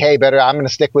say, hey, I'm going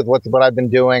to stick with what I've been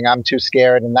doing. I'm too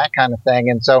scared and that kind of thing.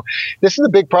 And so this is a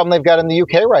big problem they've got in the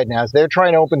UK right now is they're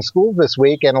trying to open schools this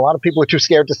week. And a lot of people are too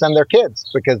scared to send their kids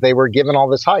because they were given all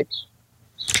this hype.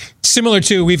 Similar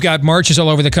to, we've got marches all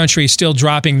over the country still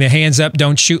dropping the hands up,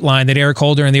 don't shoot line that Eric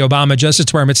Holder and the Obama Justice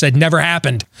Department said never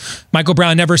happened. Michael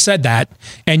Brown never said that.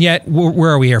 And yet,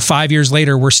 where are we here? 5 years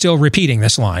later, we're still repeating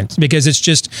this line because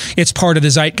it's part of the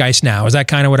zeitgeist now. Is that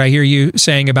kind of what I hear you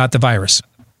saying about the virus?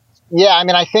 Yeah, I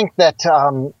mean, I think that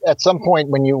at some point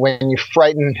when you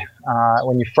frighten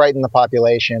the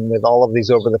population with all of these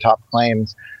over-the-top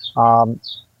claims,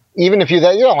 even if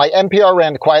like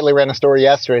NPR quietly ran a story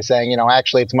yesterday saying,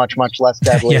 actually it's much, much less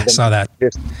deadly. Yeah, I saw that.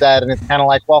 And it's kind of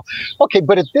like, well, okay,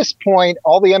 but at this point,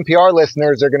 all the NPR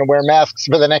listeners are going to wear masks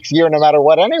for the next year no matter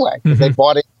what anyway, because they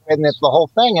bought it and it's the whole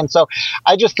thing. And so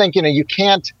I just think, you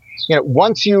can't,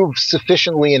 once you've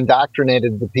sufficiently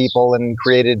indoctrinated the people and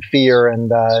created fear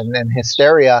and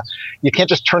hysteria, you can't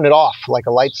just turn it off like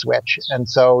a light switch. And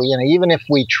so, even if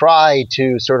we try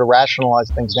to sort of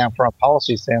rationalize things down from a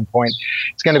policy standpoint,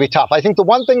 it's going to be tough. I think the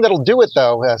one thing that'll do it,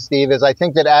 though, Steve, is I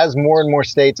think that as more and more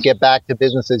states get back to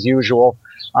business as usual,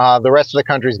 the rest of the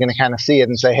country is going to kind of see it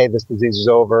and say, hey, this disease is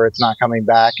over. It's not coming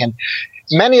back. And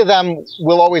many of them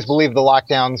will always believe the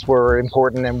lockdowns were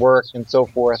important and worked and so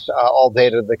forth, all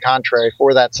data to the contrary,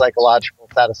 for that psychological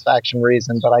satisfaction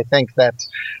reason. But I think that,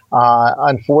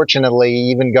 unfortunately,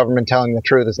 even government telling the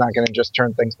truth is not going to just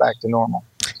turn things back to normal.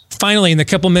 Finally, in the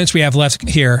couple minutes we have left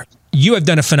here, you have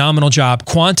done a phenomenal job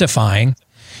quantifying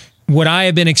what I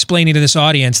have been explaining to this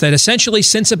audience, that essentially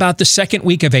since about the second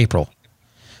week of April,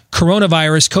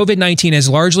 coronavirus, COVID-19 has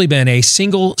largely been a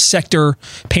single sector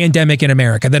pandemic in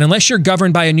America, that unless you're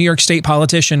governed by a New York State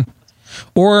politician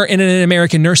or in an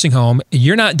American nursing home,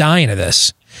 you're not dying of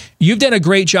this. You've done a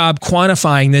great job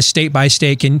quantifying this state by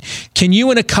state. Can you,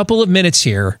 in a couple of minutes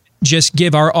here, just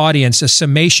give our audience a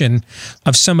summation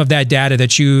of some of that data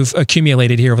that you've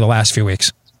accumulated here over the last few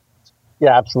weeks?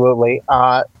 Yeah, absolutely.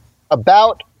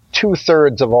 About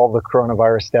 2/3 of all the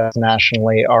coronavirus deaths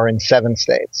nationally are in 7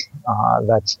 states.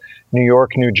 That's New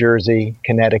York, New Jersey,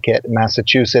 Connecticut,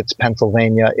 Massachusetts,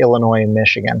 Pennsylvania, Illinois, and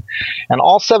Michigan. And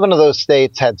all 7 of those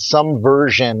states had some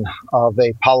version of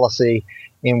a policy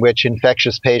in which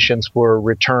infectious patients were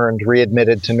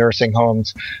readmitted to nursing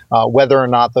homes, whether or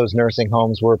not those nursing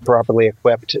homes were properly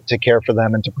equipped to care for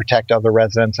them and to protect other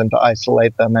residents and to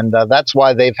isolate them. And that's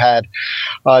why they've had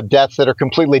deaths that are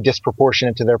completely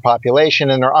disproportionate to their population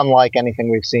and are unlike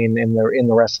anything we've seen in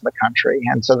the rest of the country.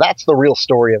 And so that's the real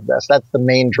story of this. That's the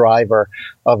main driver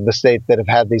of the states that have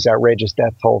had these outrageous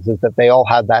death tolls, is that they all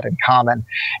had that in common.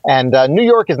 And New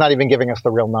York is not even giving us the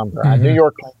real number. New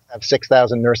York claims to have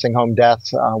 6,000 nursing home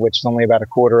deaths, which is only about a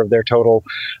quarter of their total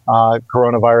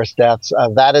coronavirus deaths.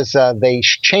 That is, they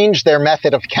changed their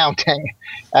method of counting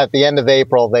at the end of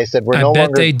April. They said,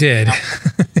 they did.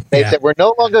 They said, we're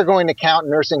no longer going to count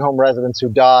nursing home residents who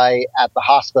die at the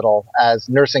hospital as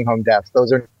nursing home deaths.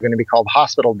 Those are going to be called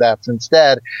hospital deaths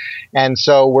instead. And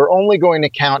so we're only going to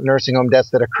count nursing home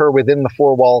deaths that occur within the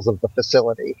 4 walls of the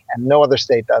facility. And no other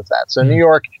state does that. So New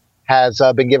York has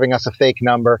been giving us a fake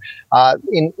number.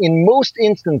 In most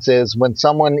instances, when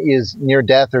someone is near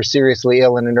death or seriously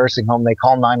ill in a nursing home, they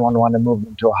call 911 and move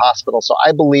them to a hospital. So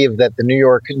I believe that the New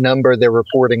York number they're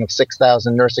reporting of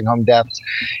 6,000 nursing home deaths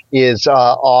is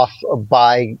off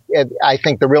by, I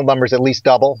think the real number is at least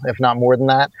double, if not more than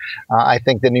that. I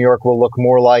think that New York will look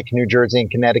more like New Jersey and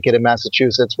Connecticut and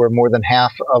Massachusetts, where more than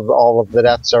half of all of the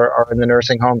deaths are in the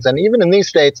nursing homes. And even in these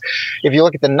states, if you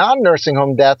look at the non-nursing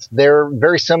home deaths, they're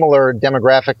very similar similar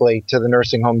demographically to the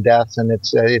nursing home deaths, and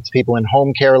it's people in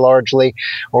home care largely,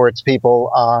 or it's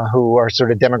people who are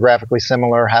sort of demographically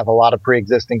similar, have a lot of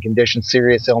pre-existing conditions,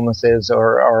 serious illnesses,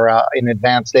 or in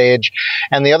advanced age.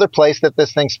 And the other place that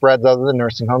this thing spreads other than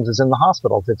nursing homes is in the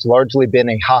hospitals. It's largely been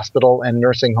a hospital and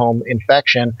nursing home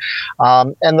infection.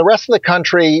 And the rest of the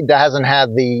country hasn't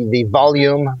had the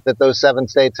volume that those 7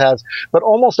 states has, but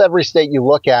almost every state you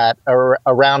look at are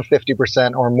around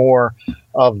 50% or more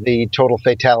of the total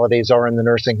fatalities are in the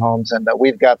nursing homes. And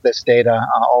we've got this data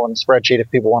all in a spreadsheet if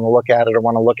people want to look at it or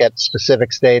want to look at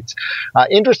specific states.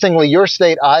 Interestingly, your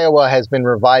state, Iowa, has been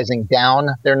revising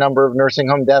down their number of nursing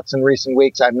home deaths in recent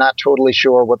weeks. I'm not totally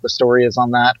sure what the story is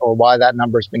on that or why that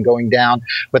number's been going down,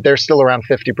 but they're still around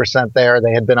 50% there.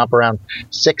 They had been up around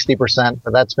 60%,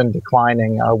 but that's been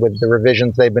declining with the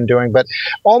revisions they've been doing. But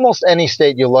almost any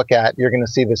state you look at, you're going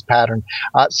to see this pattern.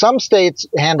 Some states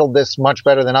handled this much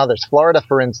better than others. Florida,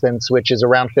 for instance, which is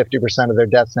around 50% of their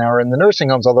deaths now, are in the nursing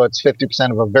homes, although it's 50%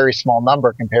 of a very small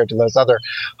number compared to those other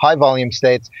high volume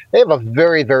states. They have a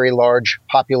very, very large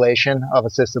population of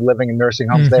assisted living and nursing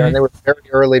homes there. And they were very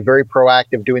early, very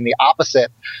proactive, doing the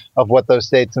opposite of what those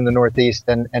states in the Northeast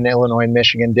and Illinois and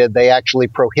Michigan did. They actually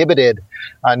prohibited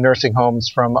nursing homes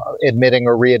from admitting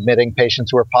or readmitting patients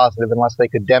who were positive unless they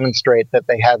could demonstrate that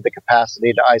they had the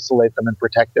capacity to isolate them and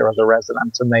protect their other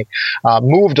residents. And they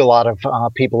moved a lot of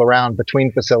people around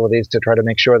between facilities to try to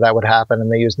make sure that would happen. And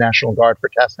they used National Guard for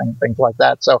testing and things like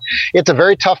that. So it's a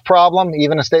very tough problem.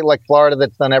 Even a state like Florida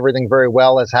that's done everything very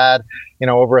well has had,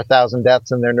 over 1,000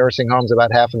 deaths in their nursing homes,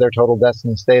 about half of their total deaths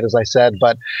in the state, as I said.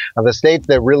 But the states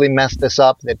that really messed this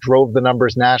up, that drove the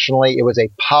numbers nationally, it was a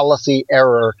policy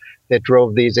error that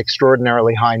drove these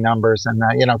extraordinarily high numbers. And,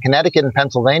 Connecticut and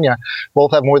Pennsylvania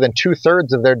both have more than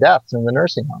 2/3 of their deaths in the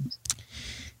nursing homes.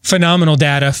 Phenomenal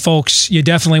data, folks. You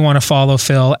definitely want to follow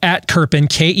Phil at Kerpen,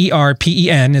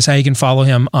 Kerpen is how you can follow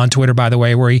him on Twitter, by the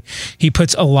way, where he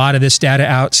puts a lot of this data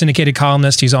out. Syndicated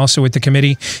columnist. He's also with the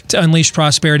Committee to Unleash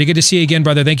Prosperity. Good to see you again,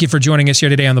 brother. Thank you for joining us here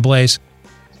today on The Blaze.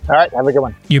 All right. Have a good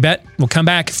one. You bet. We'll come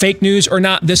back. Fake news or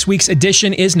not, this week's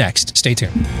edition is next. Stay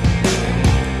tuned.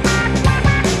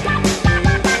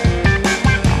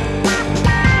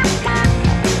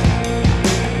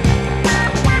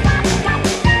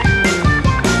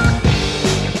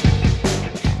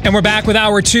 And we're back with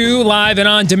Hour 2, live and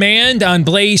on demand on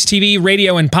Blaze TV,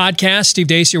 radio, and podcast. Steve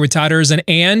Deace here with Todd Erzin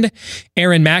and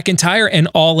Aaron McIntyre, and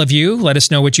all of you. Let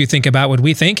us know what you think about what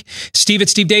we think. Steve at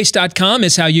stevedeace.com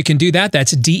is how you can do that.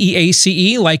 That's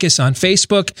DEACE. Like us on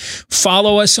Facebook.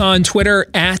 Follow us on Twitter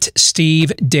at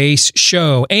Steve Deace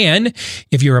Show. And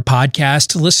if you're a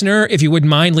podcast listener, if you wouldn't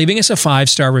mind leaving us a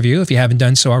 5-star review, if you haven't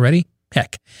done so already,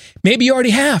 heck, maybe you already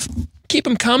have. Keep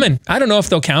them coming. I don't know if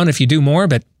they'll count if you do more,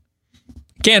 but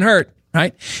can't hurt,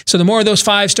 right? So the more of those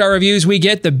 5-star reviews we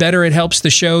get, the better it helps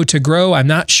the show to grow. I'm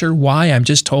not sure why. I'm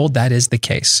just told that is the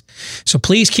case. So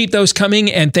please keep those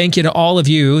coming. And thank you to all of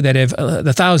you that have,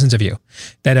 the thousands of you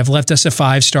that have left us a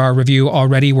 5-star review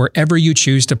already, wherever you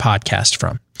choose to podcast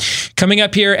from. Coming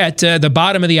up here at the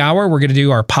bottom of the hour, we're going to do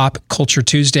our Pop Culture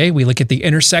Tuesday. We look at the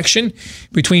intersection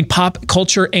between pop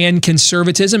culture and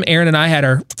conservatism. Aaron and I had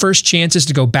our first chances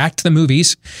to go back to the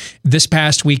movies this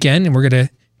past weekend, and we're going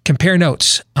to compare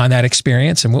notes on that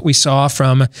experience and what we saw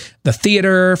from the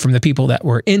theater, from the people that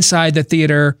were inside the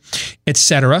theater,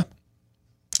 etc.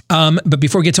 But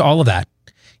before we get to all of that,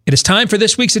 it is time for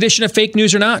this week's edition of Fake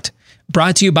News or Not,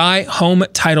 brought to you by Home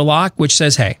Title Lock, which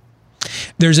says, hey,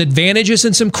 there's advantages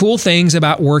and some cool things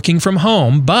about working from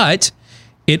home, but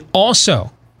it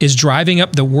also is driving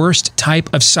up the worst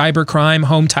type of cybercrime,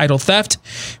 home title theft.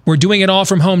 We're doing it all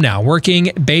from home now,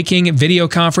 working, baking, video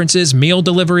conferences, meal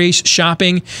deliveries,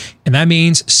 shopping. And that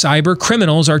means cyber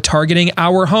criminals are targeting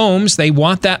our homes. They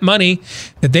want that money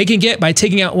that they can get by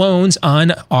taking out loans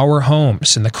on our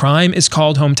homes. And the crime is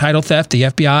called home title theft. The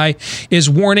FBI is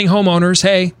warning homeowners,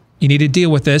 hey, you need to deal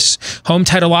with this. Home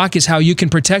Title Lock is how you can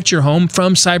protect your home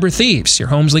from cyber thieves. Your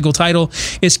home's legal title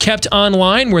is kept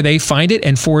online where they find it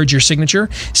and forge your signature,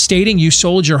 stating you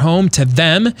sold your home to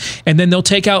them, and then they'll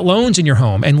take out loans in your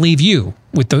home and leave you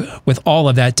with all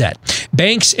of that debt.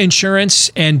 Banks, insurance,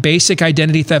 and basic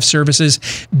identity theft services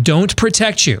don't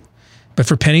protect you. But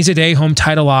for pennies a day, Home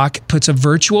Title Lock puts a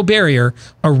virtual barrier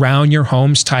around your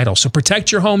home's title. So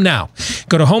protect your home now.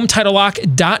 Go to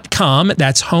HomeTitleLock.com.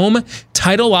 That's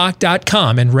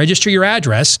HomeTitleLock.com and register your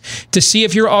address to see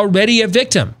if you're already a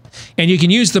victim. And you can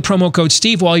use the promo code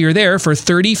Steve while you're there for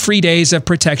 30 free days of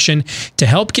protection to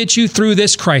help get you through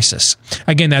this crisis.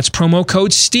 Again, that's promo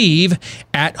code Steve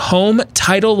at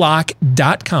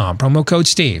HomeTitleLock.com. Promo code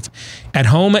Steve at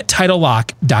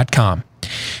HomeTitleLock.com.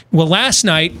 Well, last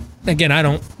night, again, I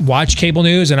don't watch cable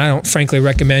news, and I don't frankly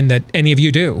recommend that any of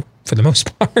you do, for the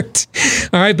most part.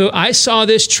 All right, but I saw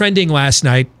this trending last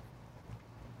night,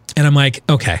 and I'm like,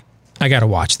 okay, I got to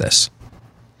watch this.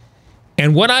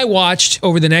 And what I watched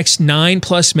over the next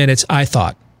 9+ minutes, I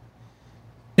thought,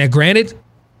 now granted,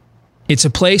 it's a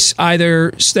place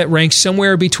either that ranks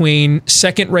somewhere between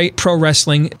second-rate pro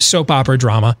wrestling soap opera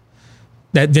drama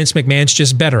that Vince McMahon's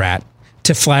just better at,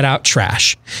 to flat-out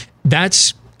trash.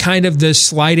 That's kind of the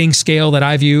sliding scale that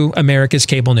I view America's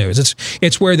cable news.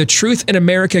 It's where the truth in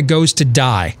America goes to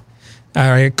die.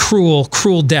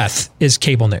 Cruel death is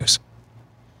cable news.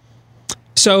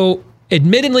 So,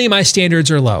 admittedly, my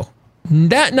standards are low.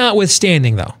 That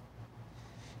notwithstanding, though,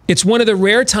 it's one of the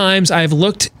rare times I've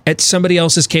looked at somebody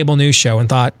else's cable news show and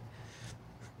thought,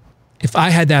 if I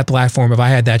had that platform, if I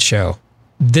had that show,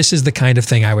 this is the kind of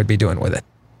thing I would be doing with it.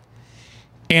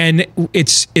 And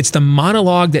it's the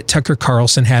monologue that Tucker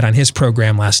Carlson had on his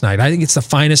program last night. I think it's the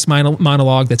finest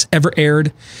monologue that's ever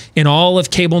aired in all of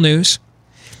cable news.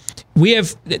 We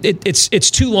have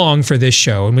it's too long for this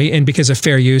show, and because of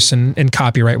fair use and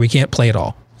copyright, we can't play it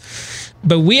all.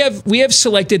 But we have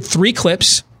selected 3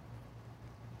 clips,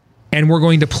 and we're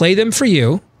going to play them for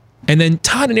you. And then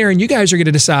Todd and Aaron, you guys are going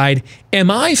to decide: am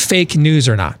I fake news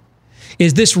or not?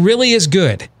 Is this really as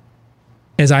good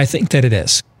as I think that it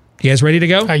is? You guys ready to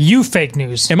go? Are you fake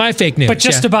news? Am I fake news? But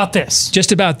just about this.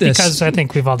 Just about this. Because I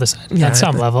think we've all decided at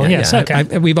some level. Yes,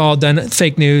 okay. We've all done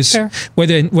fake news, Fair.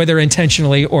 whether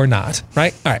intentionally or not,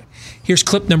 right? All right. Here's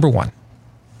clip number 1.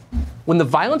 When the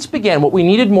violence began, what we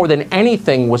needed more than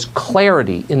anything was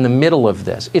clarity in the middle of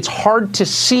this. It's hard to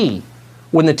see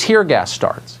when the tear gas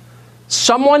starts.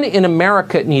 Someone in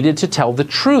America needed to tell the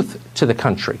truth to the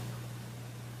country.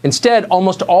 Instead,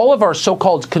 almost all of our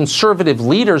so-called conservative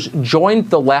leaders joined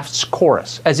the left's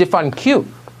chorus, as if on cue.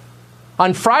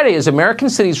 On Friday, as American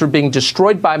cities were being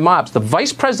destroyed by mobs, the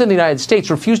Vice President of the United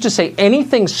States refused to say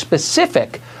anything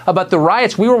specific about the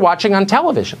riots we were watching on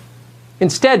television.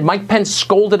 Instead, Mike Pence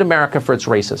scolded America for its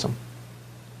racism.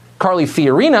 Carly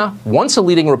Fiorina, once a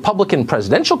leading Republican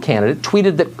presidential candidate,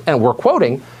 tweeted that, and we're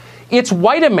quoting, "It's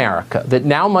white America that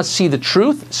now must see the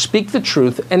truth, speak the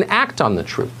truth, and act on the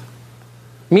truth."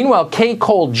 Meanwhile, Kay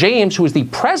Cole James, who is the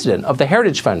president of the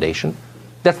Heritage Foundation,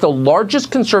 that's the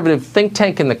largest conservative think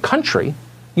tank in the country,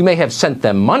 you may have sent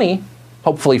them money,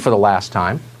 hopefully for the last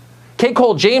time. Kay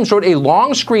Cole James wrote a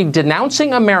long screed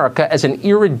denouncing America as an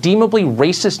irredeemably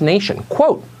racist nation.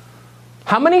 Quote,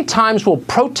 "How many times will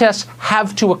protests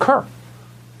have to occur?"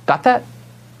 Got that?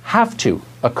 Have to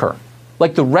occur.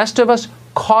 Like the rest of us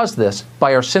caused this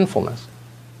by our sinfulness.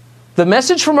 The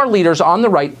message from our leaders on the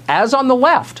right, as on the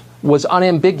left, was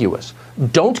unambiguous.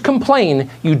 Don't complain,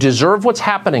 you deserve what's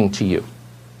happening to you.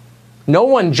 No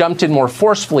one jumped in more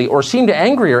forcefully or seemed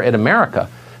angrier at America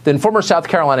than former South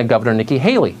Carolina Governor Nikki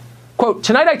Haley. Quote,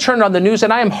 "Tonight I turned on the news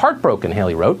and I am heartbroken,"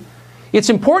 Haley wrote. "It's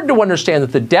important to understand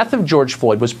that the death of George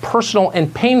Floyd was personal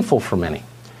and painful for many.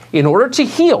 In order to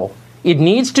heal, it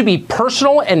needs to be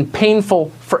personal and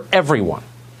painful for everyone."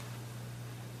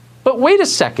 But wait a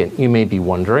second, you may be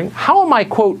wondering, how am I,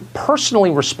 quote, personally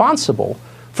responsible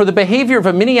for the behavior of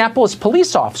a Minneapolis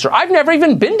police officer? I've never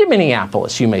even been to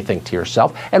Minneapolis, you may think to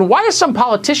yourself. And why is some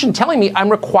politician telling me I'm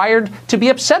required to be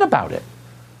upset about it?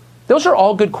 Those are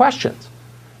all good questions.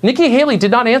 Nikki Haley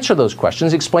did not answer those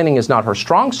questions. Explaining is not her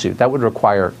strong suit. That would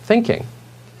require thinking.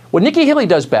 What Nikki Haley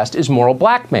does best is moral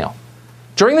blackmail.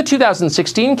 During the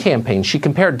 2016 campaign, she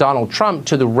compared Donald Trump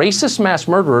to the racist mass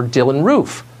murderer Dylan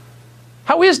Roof.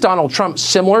 How is Donald Trump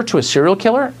similar to a serial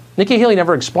killer? Nikki Haley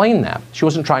never explained that. She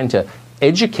wasn't trying to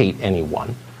educate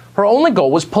anyone. Her only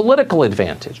goal was political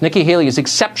advantage. Nikki Haley is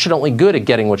exceptionally good at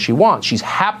getting what she wants. She's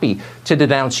happy to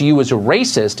denounce you as a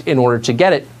racist in order to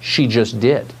get it. She just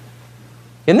did.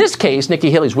 In this case, Nikki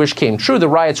Haley's wish came true. The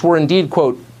riots were indeed,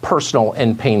 quote, personal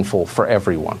and painful for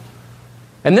everyone.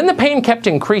 And then the pain kept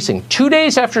increasing. 2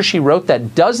 days after she wrote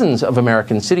that, dozens of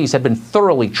American cities had been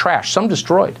thoroughly trashed, some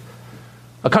destroyed.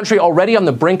 A country already on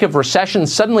the brink of recession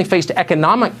suddenly faced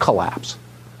economic collapse.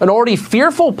 An already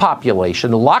fearful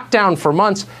population, locked down for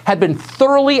months, had been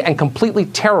thoroughly and completely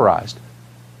terrorized.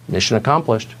 Mission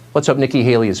accomplished. Let's hope Nikki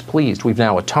Haley is pleased. We've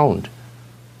now atoned.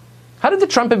 How did the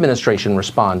Trump administration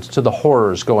respond to the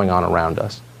horrors going on around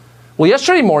us? Well,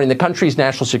 yesterday morning, the country's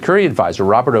national security advisor,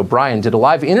 Robert O'Brien, did a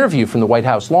live interview from the White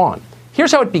House lawn.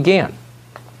 Here's how it began.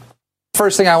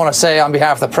 first thing I want to say on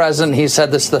behalf of the president, he said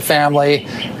this to the family,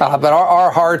 but our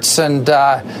hearts and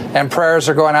prayers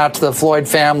are going out to the Floyd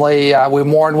family. We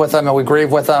mourn with them and we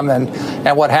grieve with them,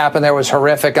 and what happened there was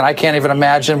horrific, and I can't even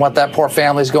imagine what that poor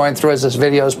family is going through as this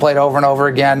video is played over and over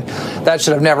again. That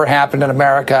should have never happened in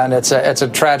America, and it's a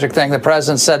tragic thing. The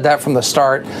president said that from the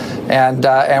start, and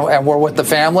we're with the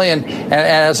family, and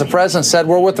as the president said,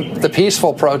 we're with the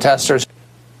peaceful protesters.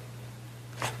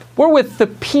 We're with the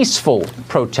peaceful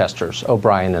protesters,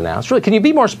 O'Brien announced. Really, can you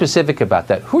be more specific about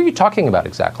that? Who are you talking about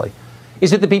exactly?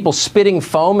 Is it the people spitting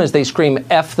foam as they scream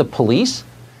F the police?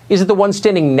 Is it the ones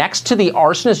standing next to the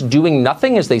arsonists doing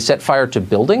nothing as they set fire to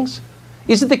buildings?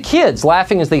 Is it the kids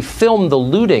laughing as they film the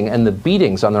looting and the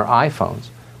beatings on their iPhones?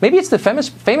 Maybe it's the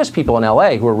famous people in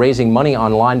L.A. who are raising money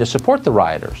online to support the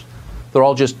rioters. They're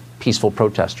all just peaceful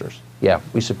protesters. Yeah,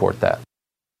 we support that.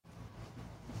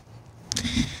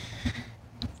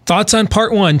 Thoughts on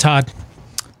part one, Todd?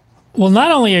 Well,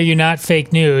 not only are you not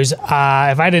fake news, if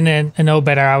I didn't know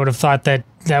better, I would have thought that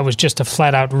was just a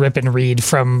flat-out rip and read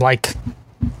from, like,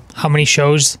 how many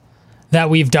shows that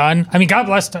we've done. I mean, God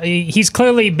bless, he's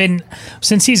clearly been,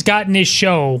 since he's gotten his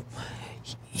show,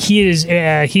 he's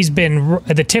been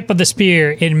the tip of the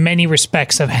spear in many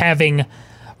respects of having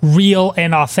real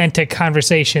and authentic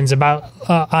conversations about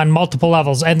on multiple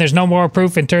levels, and there's no more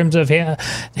proof in terms of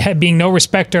being no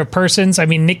respecter of persons. I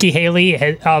mean, Nikki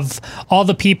Haley, of all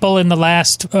the people in the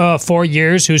last 4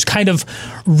 years, who's kind of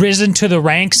risen to the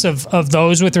ranks of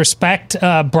those with respect,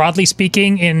 broadly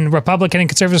speaking, in Republican and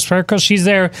conservative circles, she's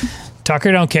there.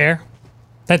 Tucker don't care.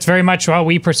 That's very much how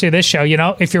we pursue this show. You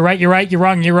know, if you're right, you're right. You're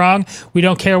wrong, you're wrong. We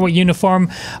don't care what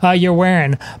uniform you're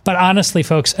wearing. But honestly,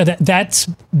 folks, that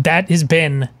has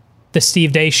been the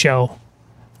Steve Deace Show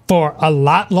for a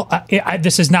lot.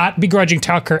 This is not begrudging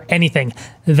Tucker anything.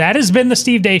 That has been the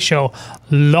Steve Deace Show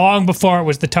long before it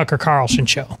was the Tucker Carlson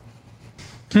Show.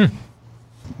 Can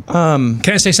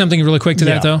I say something really quick to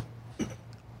that, though?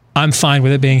 I'm fine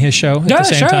with it being his show at the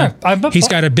same time. He's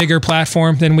got a bigger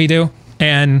platform than we do.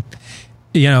 And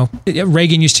you know,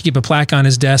 Reagan used to keep a plaque on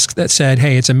his desk that said,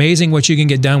 "Hey, it's amazing what you can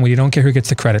get done when you don't care who gets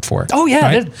the credit for it." Oh yeah,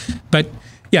 right? But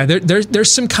yeah,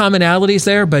 there's some commonalities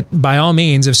there. But by all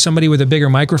means, if somebody with a bigger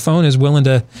microphone is willing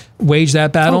to wage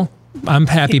that battle, I'm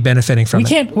happy benefiting from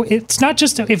it. It's not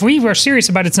just, if we were serious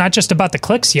about it, it's not just about the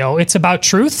clicks, yo. It's about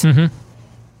truth. Mm-hmm.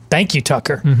 Thank you,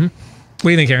 Tucker. Mm-hmm. What do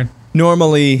you think, Aaron?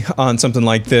 Normally, on something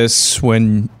like this,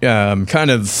 when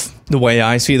kind of the way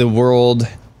I see the world,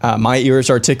 my ears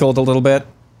are tickled a little bit.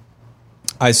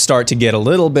 I start to get a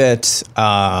little bit,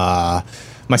 my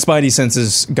spidey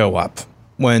senses go up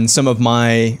when some of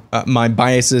my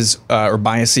biases are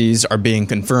being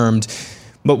confirmed.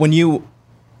 But when you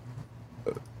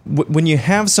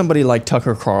have somebody like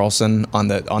Tucker Carlson on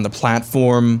the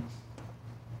platform,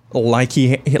 like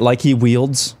he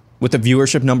wields, with the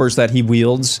viewership numbers that he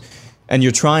wields, and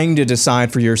you're trying to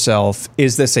decide for yourself,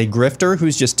 is this a grifter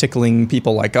who's just tickling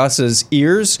people like us's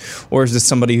ears, or is this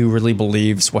somebody who really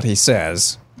believes what he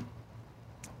says?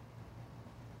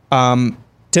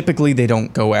 Typically, they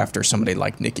don't go after somebody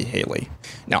like Nikki Haley.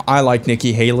 Now, I like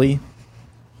Nikki Haley,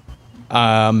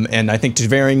 and I think to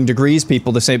varying degrees,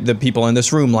 the people in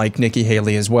this room like Nikki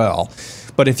Haley as well.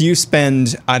 But if you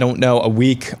spend, I don't know, a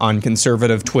week on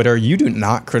conservative Twitter, you do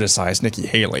not criticize Nikki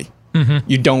Haley. Mm-hmm.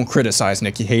 You don't criticize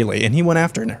Nikki Haley, and he went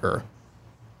after her.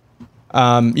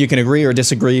 You can agree or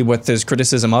disagree with his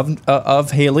criticism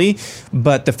of Haley,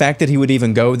 but the fact that he would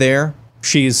even go there,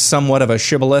 she's somewhat of a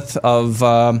shibboleth of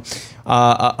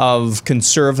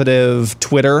conservative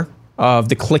Twitter, of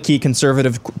the cliquey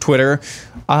conservative Twitter.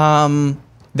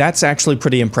 That's actually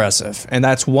pretty impressive, and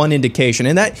that's one indication.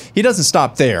 And that he doesn't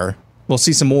stop there. We'll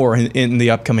see some more in the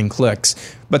upcoming clicks,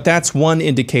 but that's one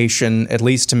indication, at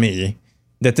least to me,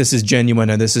 that this is genuine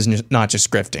and this is not just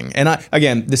scripting. And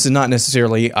again, this is not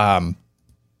necessarily a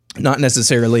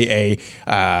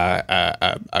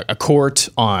court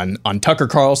on Tucker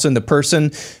Carlson, the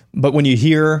person, but when you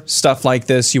hear stuff like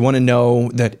this, you want to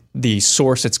know that the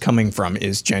source it's coming from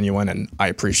is genuine, and I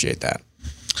appreciate that.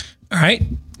 All right,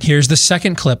 here's the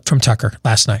second clip from Tucker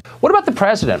last night. What about the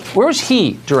president? Where was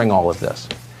he during all of this?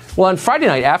 Well, on Friday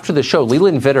night after the show,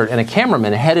 Leland Vittert and a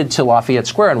cameraman headed to Lafayette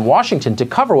Square in Washington to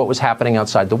cover what was happening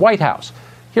outside the White House.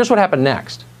 Here's what happened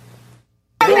next.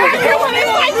 Imagine what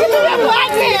it's like to be a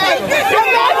black man!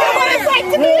 Imagine what it's like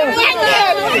to be a black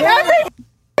man! Every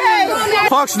day!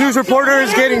 Fox News reporter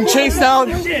is getting chased out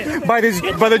by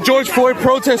the George Floyd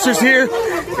protesters here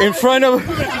in front of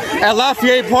at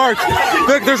Lafayette Park.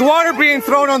 Look, there's water being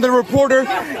thrown on the reporter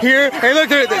here. Hey, look,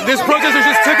 this protester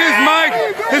just took his mic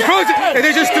This protest, and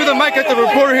they just threw the mic at the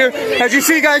reporter here. As you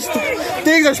see, guys,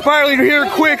 things are spiraling here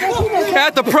quick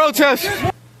at the protest.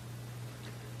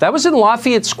 That was in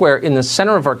Lafayette Square in the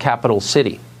center of our capital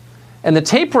city. And the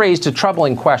tape raised a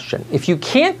troubling question. If you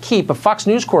can't keep a Fox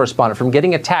News correspondent from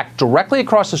getting attacked directly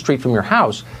across the street from your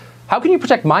house, how can you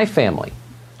protect my family?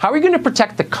 How are you going to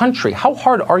protect the country? How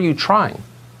hard are you trying?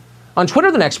 On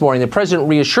Twitter the next morning, the president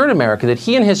reassured America that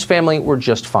he and his family were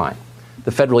just fine.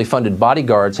 The federally funded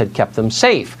bodyguards had kept them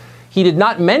safe. He did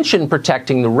not mention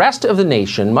protecting the rest of the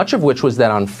nation, much of which was then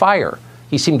on fire.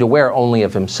 He seemed aware only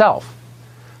of himself.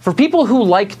 For people who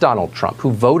like Donald Trump,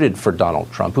 who voted for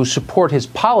Donald Trump, who support his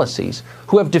policies,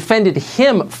 who have defended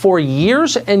him for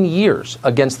years and years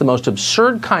against the most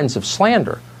absurd kinds of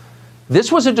slander,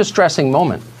 this was a distressing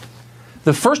moment.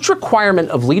 The first requirement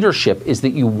of leadership is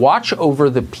that you watch over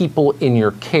the people in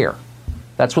your care.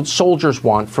 That's what soldiers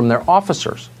want from their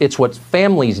officers. It's what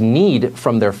families need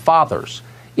from their fathers.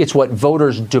 It's what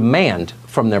voters demand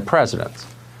from their presidents.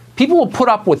 People will put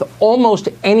up with almost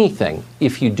anything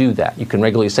if you do that. You can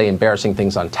regularly say embarrassing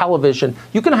things on television.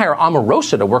 You can hire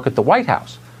Omarosa to work at the White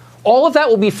House. All of that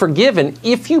will be forgiven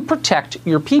if you protect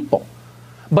your people.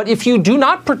 But if you do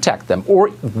not protect them, or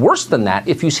worse than that,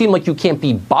 if you seem like you can't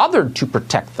be bothered to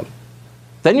protect them,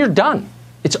 then you're done.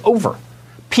 It's over.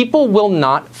 People will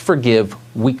not forgive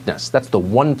weakness. That's the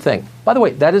one thing. By the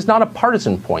way, that is not a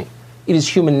partisan point. It is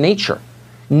human nature.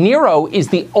 Nero is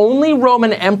the only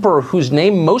Roman emperor whose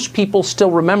name most people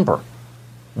still remember.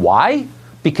 Why?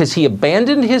 Because he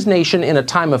abandoned his nation in a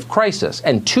time of crisis,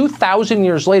 and 2,000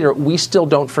 years later, we still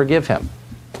don't forgive him.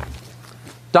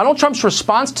 Donald Trump's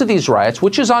response to these riots,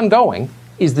 which is ongoing,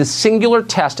 is the singular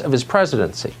test of his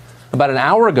presidency. About an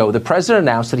hour ago, the president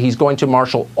announced that he's going to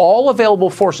marshal all available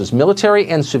forces, military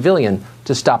and civilian,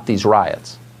 to stop these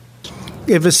riots.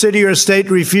 If a city or state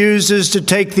refuses to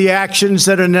take the actions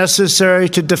that are necessary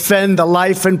to defend the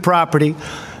life and property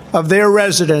of their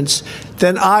residents,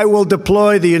 then I will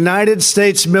deploy the United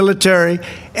States military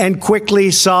and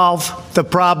quickly solve the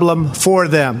problem for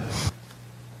them.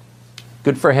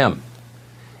 Good for him.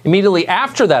 Immediately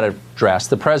after that address,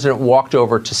 the president walked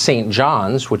over to St.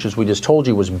 John's, which, as we just told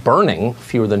you, was burning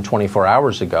fewer than 24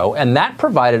 hours ago, and that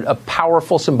provided a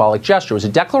powerful symbolic gesture. It was a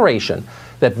declaration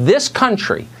that this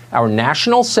country, our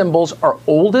national symbols, our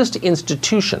oldest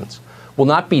institutions, will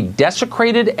not be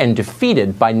desecrated and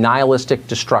defeated by nihilistic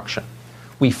destruction.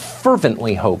 We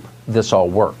fervently hope this all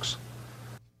works.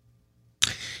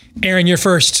 Aaron, your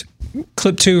first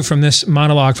clip 2 from this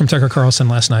monologue from Tucker Carlson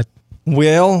last night.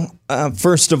 Well,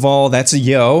 first of all, that's a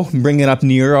yo, bringing up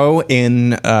Nero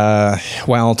in,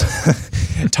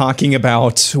 talking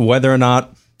about whether or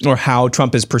not or how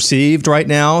Trump is perceived right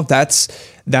now. That's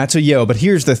a yo. But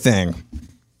here's the thing.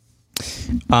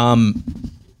 On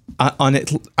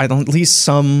at least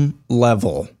some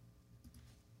level,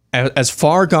 as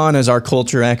far gone as our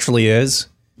culture actually is,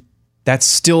 that's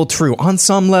still true. On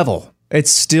some level, it's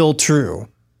still true.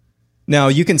 Now,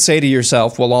 you can say to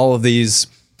yourself, well, all of these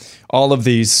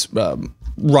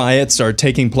riots are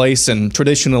taking place in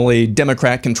traditionally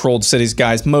Democrat-controlled cities.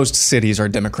 Guys, most cities are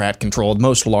Democrat-controlled.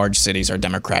 Most large cities are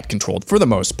Democrat-controlled for the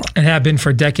most part. And have been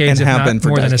for decades, if not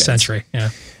more than a century. Yeah.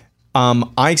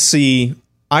 I see,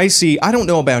 I don't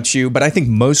know about you, but I think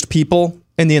most people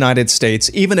in the United States,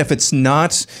 even if it's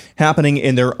not happening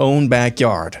in their own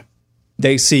backyard,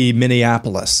 they see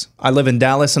Minneapolis. I live in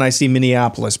Dallas and I see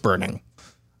Minneapolis burning.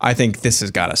 I think this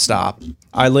has got to stop.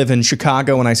 I live in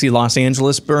Chicago and I see Los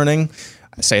Angeles burning.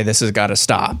 I say this has got to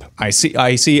stop. I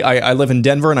live in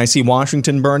Denver and I see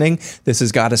Washington burning. This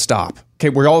has got to stop. Okay,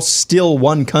 we're all still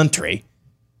one country.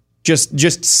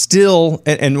 Just still,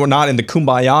 and we're not in the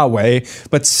kumbaya way,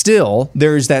 but still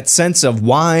there's that sense of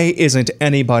why isn't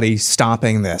anybody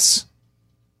stopping this?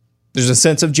 There's a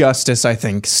sense of justice, I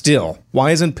think, still.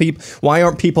 Why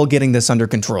aren't people getting this under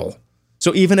control?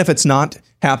 So even if it's not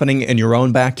happening in your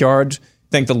own backyard,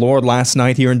 thank the Lord last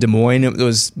night here in Des Moines, it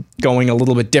was going a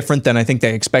little bit different than I think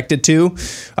they expected to,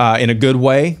 in a good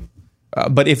way.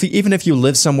 But even if you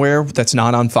live somewhere that's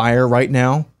not on fire right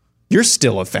now, you're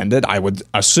still offended, I would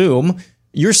assume.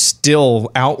 You're still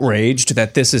outraged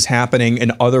that this is happening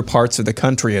in other parts of the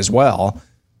country as well.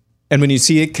 And when you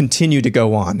see it continue to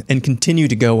go on and continue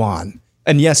to go on,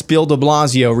 and yes, Bill de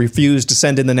Blasio refused to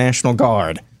send in the National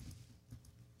Guard,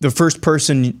 the first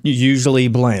person you usually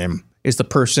blame is the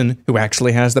person who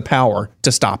actually has the power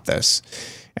to stop this.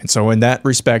 And so in that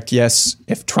respect, yes,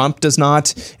 if Trump does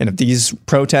not, and if these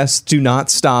protests do not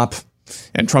stop,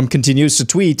 and Trump continues to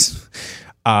tweet,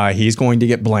 he's going to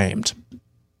get blamed.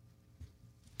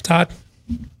 Todd?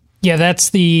 Yeah,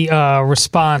 that's the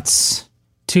response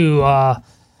to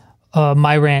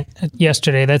my rant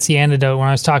yesterday. That's the antidote when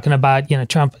I was talking about,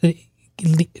 Trump.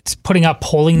 It's putting up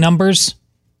polling numbers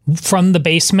from the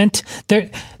basement.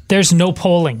 There's no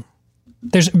polling.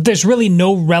 There's really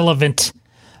no relevant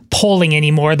polling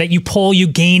anymore that you poll, you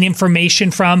gain information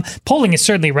from. Polling is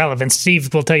certainly relevant.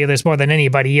 Steve will tell you this more than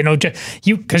anybody,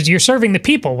 because you're serving the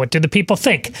people. What do the people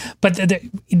think? But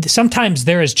sometimes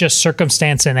there is just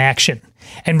circumstance and action.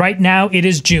 And right now it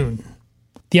is June.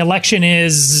 The election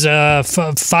is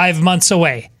 5 months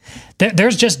away.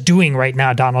 There's just doing right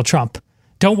now, Donald Trump.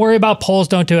 Don't worry about polls.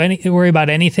 Don't worry about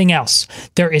anything else.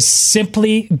 There is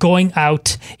simply going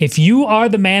out. If you are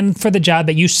the man for the job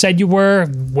that you said you were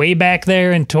way back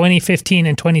there in 2015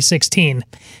 and 2016,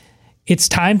 it's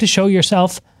time to show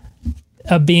yourself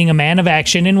being a man of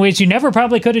action in ways you never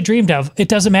probably could have dreamed of. It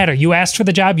doesn't matter. You asked for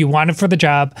the job. You wanted the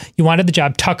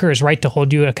job. Tucker is right to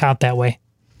hold you to account that way.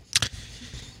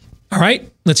 All right,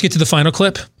 let's get to the final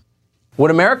clip. What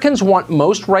Americans want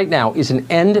most right now is an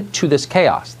end to this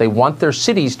chaos. They want their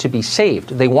cities to be saved.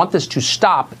 They want this to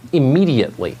stop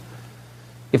immediately.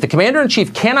 If the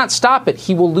commander-in-chief cannot stop it,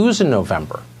 he will lose in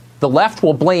November. The left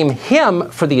will blame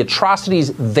him for the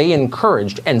atrocities they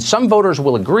encouraged, and some voters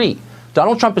will agree.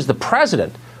 Donald Trump is the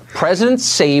president. Presidents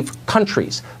save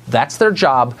countries. That's their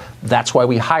job. That's why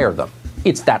we hire them.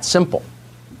 It's that simple.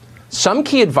 Some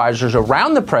key advisors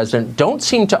around the president don't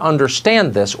seem to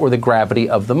understand this or the gravity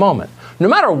of the moment. No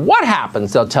matter what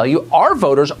happens, they'll tell you, our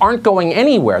voters aren't going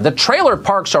anywhere. The trailer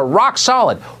parks are rock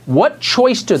solid. What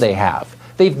choice do they have?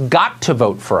 They've got to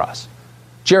vote for us.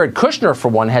 Jared Kushner, for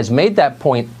one, has made that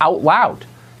point out loud.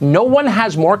 No one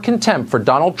has more contempt for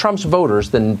Donald Trump's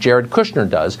voters than Jared Kushner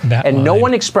does, no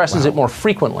one expresses it more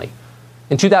frequently.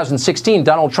 In 2016,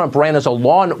 Donald Trump ran as a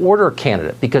law and order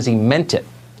candidate because he meant it,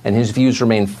 and his views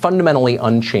remain fundamentally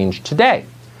unchanged today.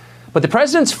 But the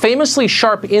president's famously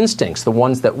sharp instincts, the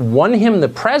ones that won him the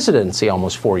presidency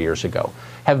almost 4 years ago,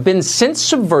 have been since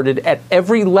subverted at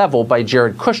every level by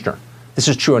Jared Kushner. This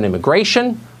is true on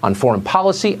immigration, on foreign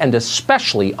policy, and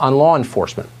especially on law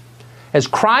enforcement. As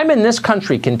crime in this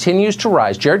country continues to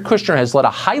rise, Jared Kushner has led a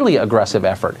highly aggressive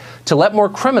effort to let more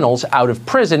criminals out of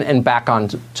prison and back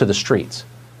onto the streets.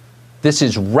 This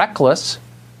is reckless.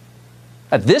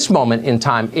 At this moment in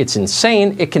time, it's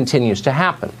insane. It continues to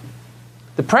happen.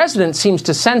 The president seems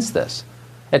to sense this.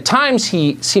 At times,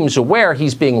 he seems aware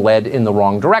he's being led in the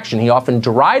wrong direction. He often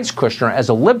derides Kushner as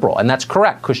a liberal, and that's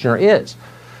correct. Kushner is.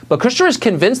 But Kushner has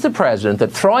convinced the president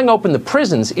that throwing open the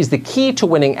prisons is the key to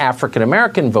winning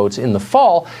African-American votes in the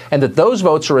fall, and that those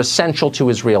votes are essential to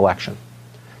his reelection.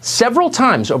 Several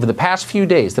times over the past few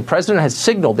days, the president has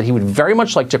signaled that he would very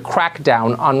much like to crack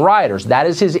down on rioters. That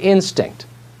is his instinct.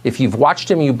 If you've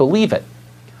watched him, you believe it.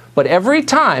 But every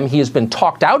time he has been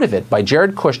talked out of it by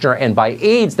Jared Kushner and by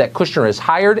aides that Kushner has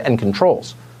hired and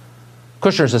controls.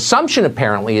 Kushner's assumption,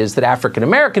 apparently, is that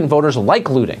African-American voters like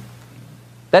looting.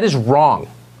 That is wrong.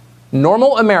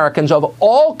 Normal Americans of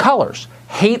all colors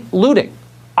hate looting.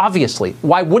 Obviously,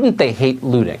 why wouldn't they hate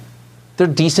looting? They're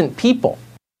decent people.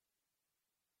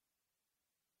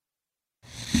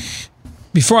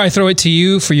 Before I throw it to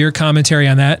you for your commentary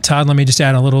on that, Todd, let me just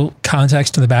add a little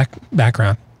context to the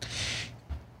background.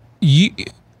 Jared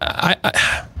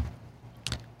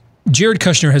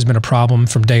Kushner has been a problem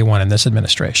from day one in this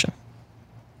administration.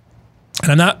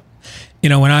 And I'm not,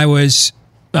 when I was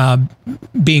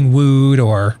being wooed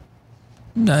or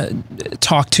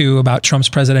talked to about Trump's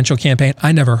presidential campaign,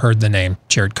 I never heard the name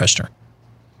Jared Kushner.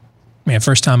 Man,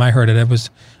 first time I heard it,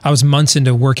 I was months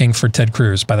into working for Ted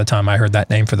Cruz by the time I heard that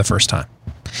name for the first time.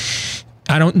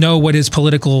 I don't know what his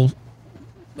political,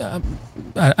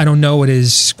 I don't know what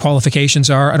his qualifications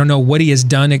are. I don't know what he has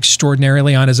done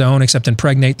extraordinarily on his own except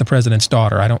impregnate the president's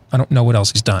daughter. I don't know what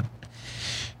else he's done.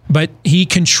 But he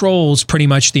controls pretty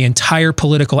much the entire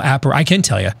political apparatus. I can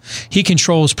tell you, he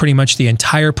controls pretty much the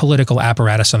entire political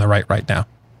apparatus on the right now.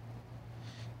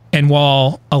 And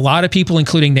while a lot of people,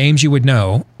 including names you would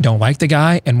know, don't like the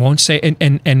guy and won't say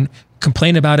and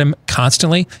complain about him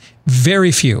constantly,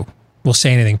 very few will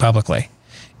say anything publicly.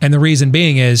 And the reason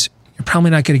being is you're probably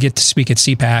not going to get to speak at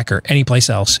CPAC or any place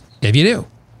else if you do.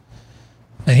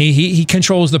 And he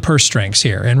controls the purse strings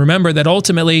here. And remember that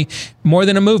ultimately, more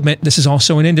than a movement, this is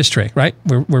also an industry, right?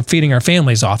 We're feeding our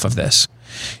families off of this.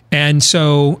 And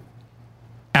so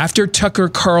after Tucker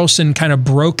Carlson kind of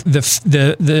broke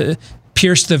the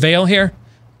pierced the veil here,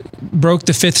 broke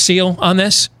the fifth seal on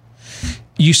this,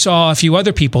 you saw a few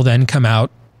other people then come out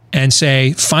and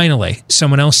say, finally,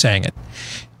 someone else saying it.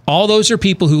 All those are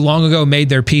people who long ago made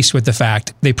their peace with the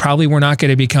fact they probably were not going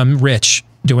to become rich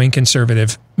doing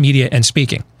conservative media and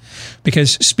speaking.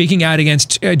 because speaking out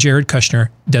against Jared Kushner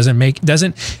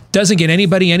doesn't get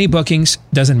anybody any bookings,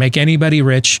 doesn't make anybody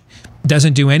rich,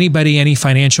 doesn't do anybody any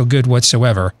financial good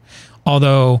whatsoever.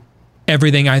 Although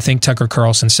everything I think Tucker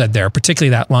Carlson said there,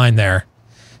 particularly that line there,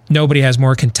 nobody has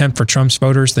more contempt for Trump's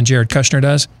voters than Jared Kushner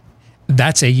does.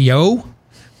 That's a yo,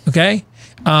 okay?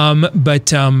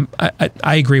 But I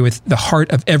agree with the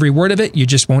heart of every word of it. You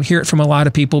just won't hear it from a lot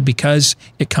of people because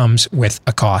it comes with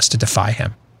a cost to defy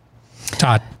him.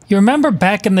 Todd. You remember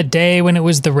back in the day when it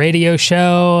was the radio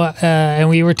show and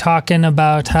we were talking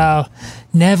about how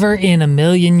never in a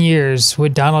million years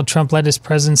would Donald Trump let his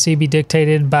presidency be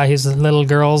dictated by his little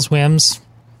girl's whims?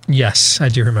 Yes, I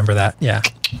do remember that. Yeah.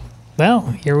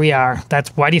 Well, here we are.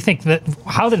 Why do you think that?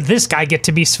 How did this guy get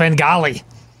to be Svengali?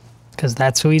 Because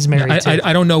that's who he's married to.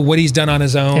 I don't know what he's done on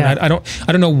his own. Yeah. I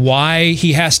don't know why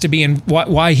he has to be in.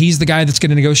 Why he's the guy that's going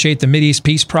to negotiate the Mideast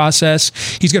peace process.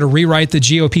 He's going to rewrite the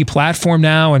GOP platform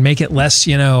now and make it less,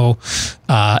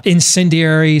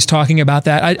 incendiary. He's talking about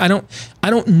that. I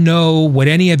don't know what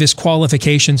any of his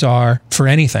qualifications are for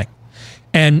anything.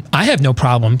 And I have no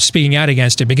problem speaking out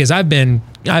against it because I've been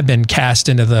cast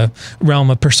into the realm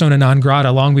of persona non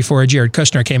grata long before Jared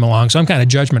Kushner came along. So I'm kind of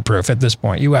judgment proof at this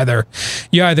point. You either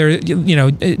think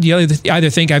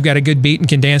I've got a good beat and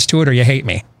can dance to it, or you hate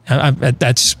me.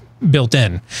 That's built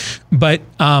in. But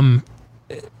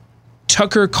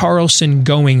Tucker Carlson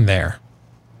going there,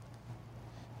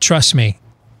 trust me,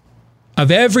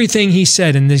 of everything he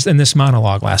said in this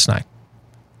monologue last night,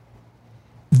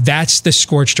 that's the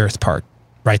scorched earth part.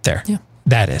 Right there. Yeah.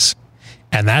 That is.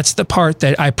 And that's the part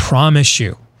that I promise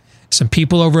you, some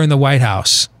people over in the White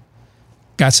House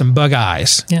got some bug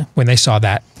eyes when they saw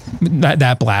that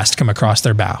blast come across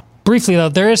their bow. Briefly, though,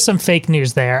 there is some fake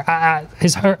news there.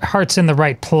 His heart's in the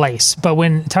right place. But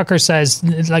when Tucker says,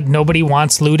 like, nobody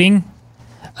wants looting,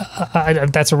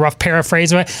 that's a rough paraphrase.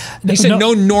 He said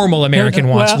no normal American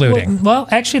wants looting. Well,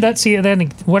 actually, then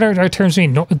what are our terms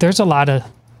mean? There's a lot of...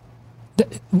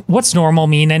 What's normal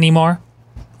mean anymore?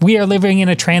 We are living in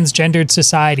a transgendered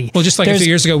society. Well, just like a few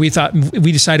years ago, we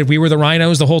decided we were the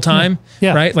rhinos the whole time,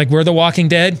 right? Like we're the Walking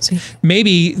Dead.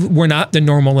 Maybe we're not the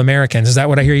normal Americans. Is that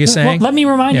what I hear you saying? Well, let me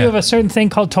remind you of a certain thing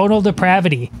called total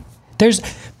depravity.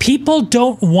 People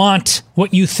don't want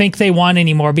what you think they want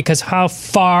anymore because how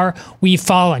far we've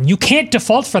fallen. You can't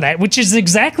default for that, which is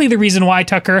exactly the reason why,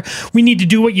 Tucker, we need to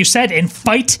do what you said and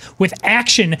fight with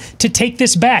action to take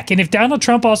this back. And if Donald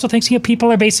Trump also thinks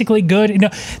people are basically good,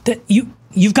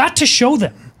 you've got to show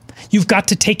them. You've got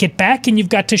to take it back and you've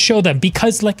got to show them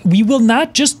because we will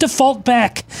not just default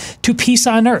back to peace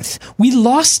on earth. We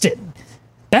lost it.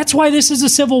 That's why this is a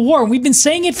civil war. We've been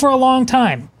saying it for a long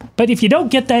time. But if you don't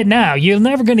get that now, you're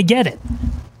never going to get it.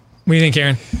 What do you think,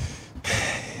 Aaron?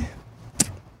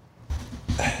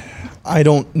 I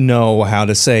don't know how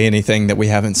to say anything that we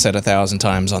haven't said 1,000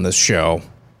 times on this show,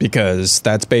 because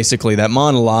that's basically, that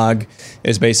monologue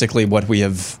is basically what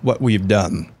we've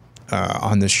done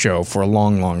on this show for a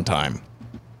long, long time.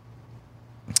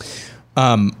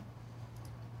 I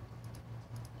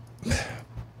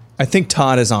think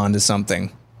Todd is on to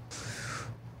something.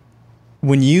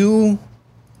 When you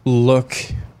look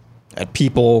at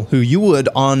people who you would,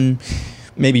 on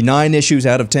maybe 9 issues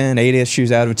out of 10, 8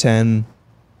 issues out of 10,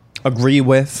 agree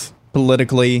with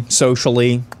politically,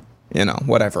 socially,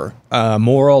 whatever,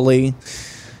 morally,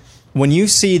 when you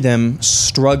see them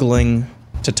struggling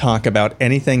to talk about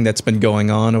anything that's been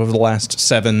going on over the last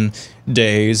 7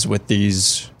 days with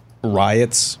these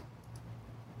riots,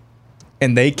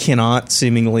 and they cannot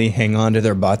seemingly hang on to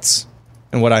their butts.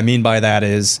 And what I mean by that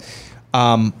is,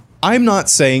 I'm not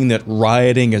saying that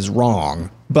rioting is wrong,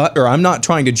 or I'm not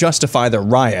trying to justify the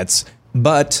riots,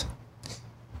 but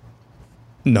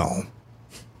no.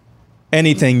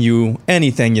 Anything you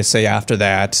say after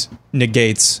that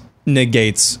negates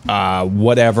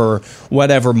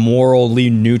whatever morally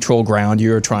neutral ground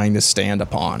you're trying to stand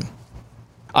upon.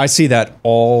 I see that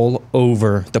all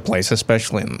over the place,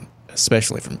 especially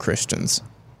from Christians.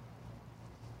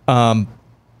 I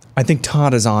think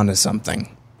Todd is on to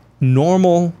something.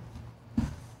 Normal,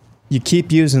 you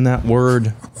keep using that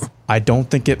word. I don't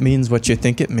think it means what you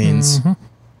think it means.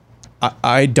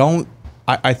 Mm-hmm.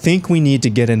 I think we need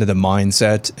to get into the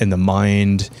mindset and the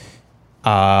mind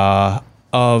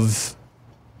of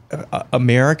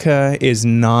America is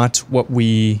not what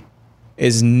we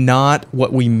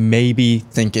maybe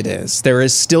think it is. There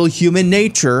is still human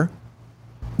nature.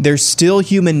 There's still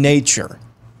human nature.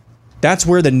 That's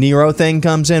where the Nero thing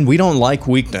comes in. We don't like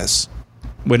weakness.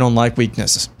 We don't like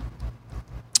weakness.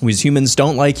 We as humans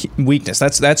don't like weakness.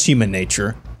 That's human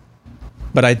nature.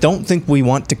 But I don't think we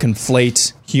want to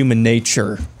conflate human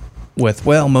nature with,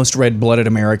 well, most red-blooded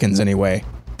Americans anyway.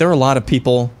 There are a lot of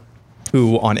people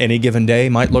who on any given day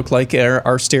might look like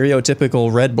our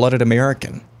stereotypical red-blooded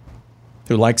American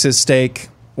who likes his steak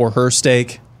or her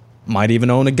steak, might even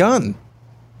own a gun.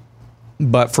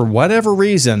 But for whatever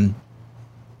reason,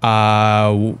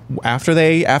 after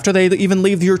they even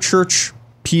leave your church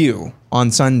pew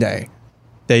on Sunday,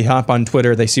 they hop on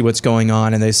Twitter, they see what's going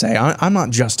on, and they say, I'm not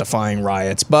justifying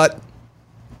riots, but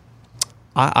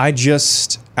I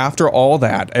just, after all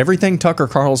that, everything Tucker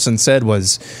Carlson said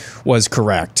was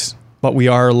correct. But we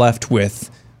are left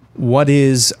with, what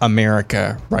is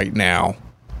America right now?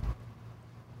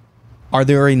 Are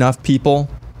there enough people?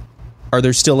 Are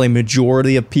there still a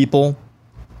majority of people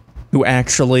who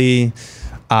actually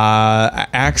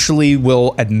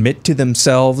will admit to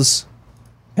themselves,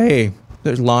 hey,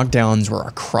 the lockdowns were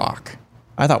a crock?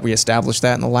 I thought we established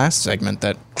that in the last segment,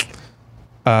 that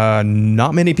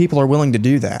not many people are willing to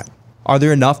do that. Are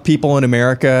there enough people in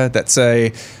America that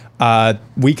say,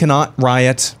 we cannot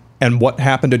riot, and what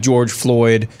happened to George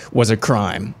Floyd was a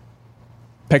crime?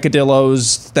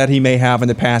 Peccadillos that he may have in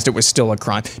the past, it was still a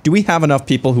crime. Do we have enough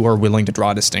people who are willing to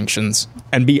draw distinctions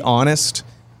and be honest?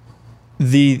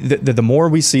 The more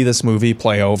we see this movie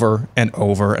play over and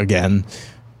over again,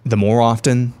 the more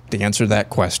often the answer to that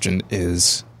question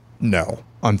is no,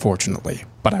 unfortunately.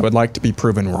 But I would like to be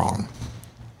proven wrong.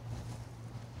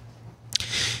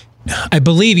 I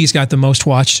believe he's got the most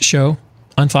watched show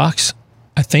on Fox,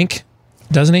 I think.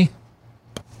 Doesn't he?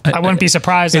 I wouldn't be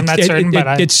surprised. I'm not certain,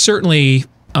 but it's certainly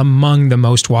among the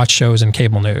most watched shows in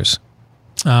cable news.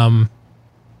 I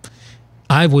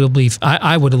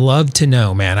would love to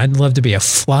know, man. I'd love to be a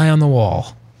fly on the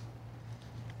wall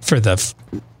for the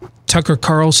Tucker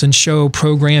Carlson show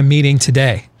program meeting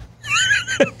today.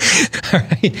 All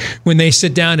right. When they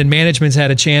sit down and management's had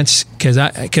a chance,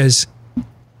 because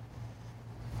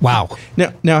wow.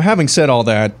 Now, having said all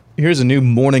that, here's a new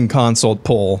Morning Consult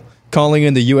poll calling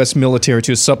in the U.S. military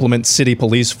to supplement city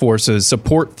police forces.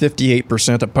 Support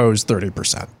 58%, oppose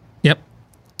 30%. Yep.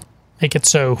 Make it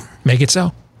so. Make it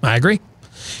so. I agree.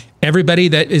 Everybody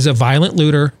that is a violent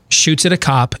looter, shoots at a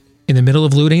cop in the middle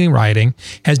of looting and rioting,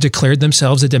 has declared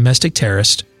themselves a domestic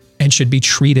terrorist and should be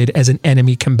treated as an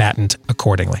enemy combatant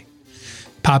accordingly.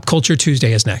 Pop Culture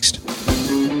Tuesday is next.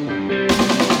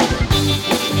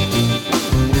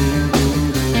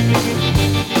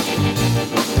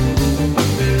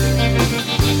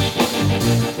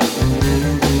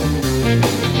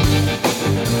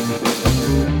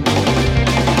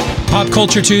 Pop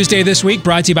Culture Tuesday this week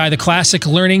brought to you by the Classic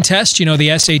Learning Test. You know,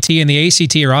 the SAT and the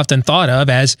ACT are often thought of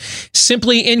as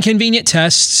simply inconvenient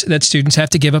tests that students have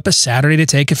to give up a Saturday to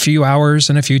take a few hours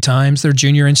and a few times their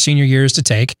junior and senior years to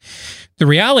take. The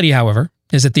reality, however,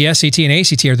 is that the SAT and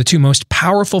ACT are the two most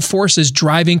powerful forces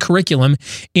driving curriculum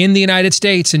in the United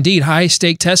States. Indeed,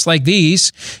 high-stake tests like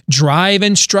these drive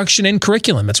instruction and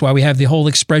curriculum. That's why we have the whole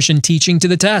expression, teaching to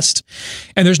the test.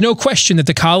 And there's no question that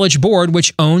the College Board,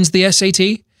 which owns the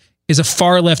SAT, is a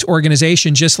far-left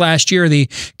organization. Just last year, the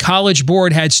College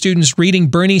Board had students reading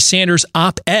Bernie Sanders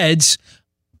op-eds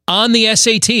on the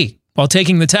SAT while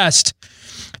taking the test.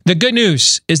 The good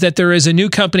news is that there is a new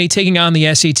company taking on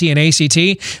the SAT and ACT,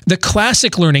 the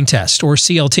Classic Learning Test, or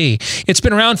CLT. It's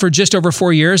been around for just over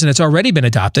 4 years, and it's already been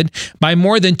adopted by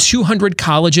more than 200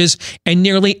 colleges, and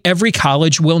nearly every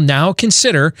college will now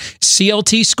consider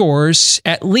CLT scores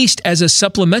at least as a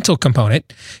supplemental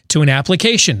component to an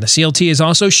application. The CLT is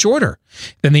also shorter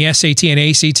than the SAT and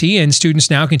ACT, and students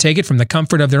now can take it from the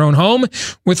comfort of their own home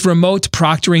with remote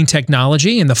proctoring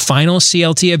technology. And the final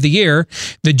CLT of the year,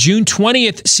 the June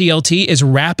 20th CLT, is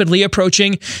rapidly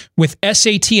approaching. With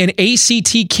SAT and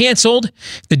ACT canceled,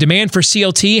 the demand for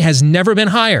CLT has never been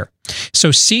higher. So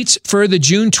seats for the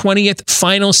June 20th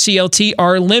final CLT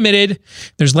are limited.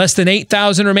 There's less than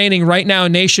 8,000 remaining right now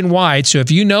nationwide. So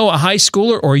if you know a high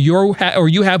schooler or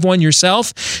you have one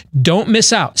yourself, don't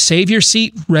miss out. Save your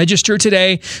seat. Register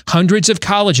today. Hundreds of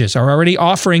colleges are already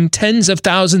offering tens of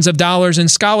thousands of dollars in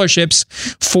scholarships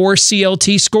for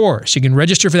CLT scores. You can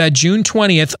register for that June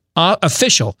 20th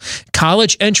official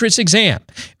college entrance exam.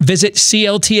 Visit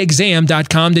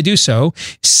cltexam.com to do so.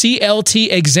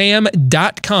 cltexam.com.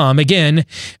 Again,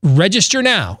 register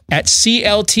now at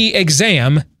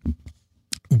cltexam.com.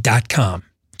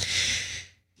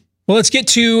 Well, let's get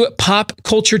to Pop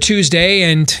Culture Tuesday.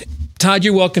 And Todd,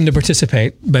 you're welcome to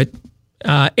participate. But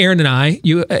Aaron and I,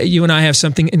 you and I have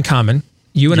something in common.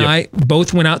 You and I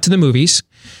both went out to the movies.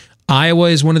 Iowa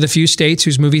is one of the few states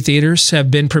whose movie theaters have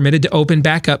been permitted to open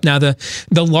back up. Now, the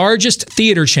largest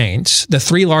theater chains, the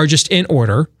three largest in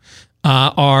order,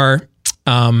 are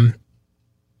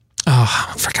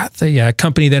I forgot the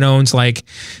company that owns like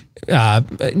not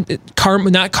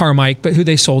Carmike, but who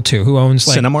they sold to, who owns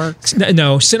like Cinemark?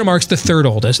 No, Cinemark's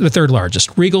the third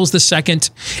largest. Regal's the second.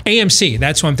 AMC,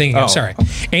 that's what I'm thinking of. Sorry.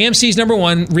 AMC's number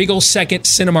 1, Regal's second,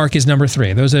 Cinemark is number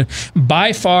 3. Those are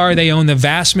by far, they own the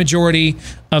vast majority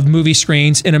of movie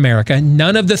screens in America.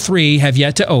 None of the 3 have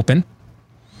yet to open.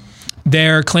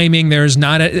 They're claiming there's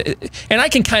not and I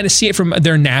can kind of see it from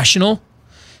their national.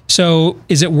 So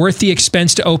is it worth the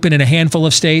expense to open in a handful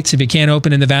of states if you can't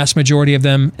open in the vast majority of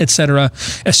them, et cetera,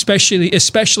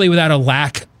 especially without a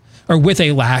lack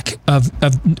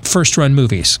of first-run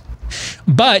movies?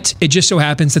 But it just so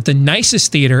happens that the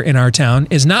nicest theater in our town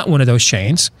is not one of those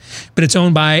chains, but it's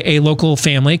owned by a local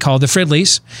family called the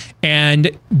Fridleys,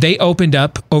 and they opened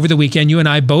up over the weekend. You and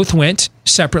I both went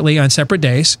separately on separate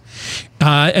days,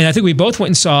 and I think we both went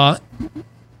and saw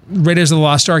Raiders of the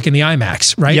Lost Ark in the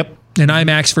IMAX, right? Yep. An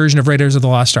IMAX version of Raiders of the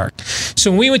Lost Ark.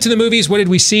 So when we went to the movies, what did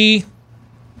we see?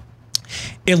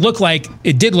 It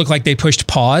did look like they pushed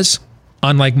pause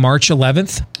on like March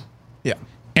 11th. Yeah.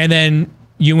 And then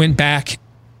you went back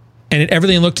and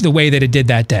everything looked the way that it did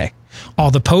that day. All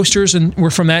the posters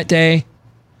were from that day.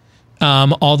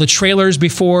 All the trailers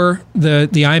before the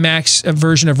IMAX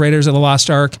version of Raiders of the Lost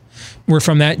Ark were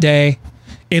from that day.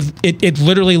 It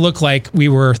literally looked like we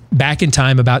were back in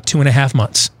time about 2.5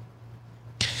 months.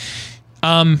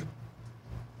 The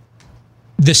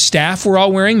staff were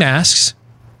all wearing masks.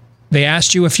 They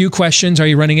asked you a few questions. Are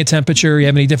you running a temperature? You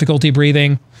have any difficulty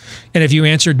breathing? And if you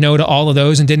answered no to all of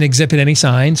those and didn't exhibit any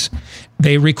signs,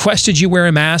 they requested you wear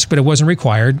a mask, but it wasn't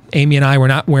required. Amy and I were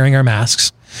not wearing our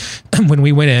masks when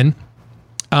we went in.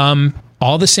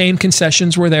 All the same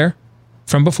concessions were there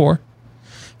from before.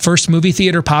 First movie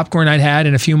theater popcorn I'd had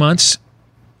in a few months.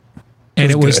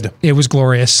 And it was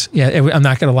glorious. Yeah, I'm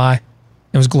not going to lie.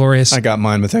 It was glorious. I got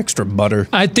mine with extra butter.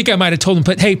 I think I might have told him,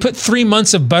 put 3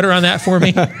 months of butter on that for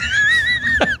me. I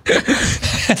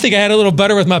think I had a little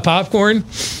butter with my popcorn.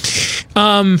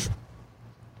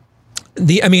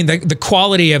 The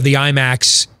quality of the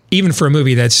IMAX, even for a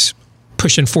movie that's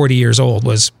pushing 40 years old,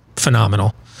 was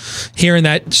phenomenal. Hearing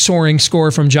that soaring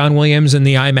score from John Williams and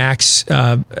the IMAX,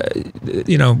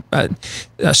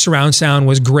 surround sound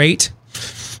was great.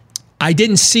 I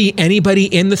didn't see anybody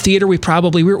in the theater. We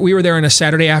were there on a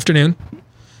Saturday afternoon.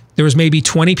 There was maybe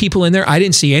 20 people in there. I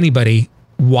didn't see anybody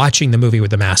watching the movie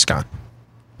with the mask on.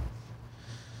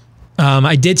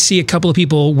 I did see a couple of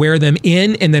people wear them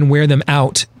in and then wear them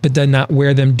out, but then not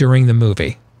wear them during the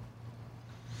movie.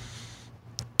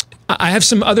 I have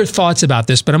some other thoughts about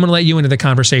this, but I'm going to let you into the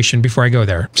conversation before I go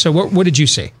there. So what did you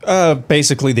see?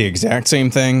 Basically the exact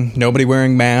same thing. Nobody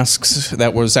wearing masks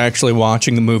that was actually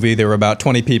watching the movie. There were about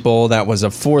 20 people. That was a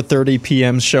 4:30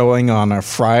 p.m. showing on a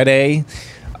Friday.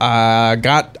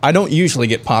 I don't usually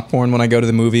get popcorn when I go to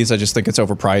the movies. I just think it's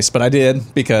overpriced, but I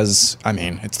did because,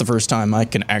 it's the first time I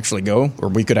can actually go, or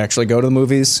we could actually go to the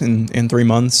movies in 3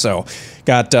 months. So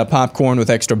got popcorn with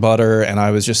extra butter, and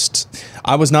I was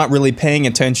not really paying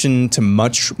attention to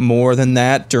much more than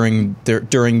that during the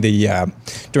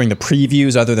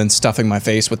previews, other than stuffing my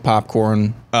face with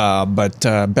popcorn. But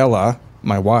Bella,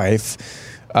 my wife,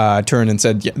 turned and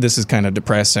said, yeah, "This is kind of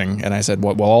depressing." And I said,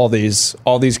 "Well, all these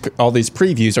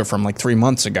previews are from like 3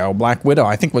 months ago. Black Widow,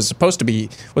 I think, was it supposed to be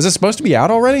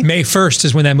out already? May 1st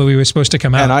is when that movie was supposed to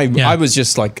come out." And I was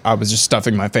just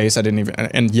stuffing my face. I didn't even.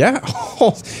 And yeah,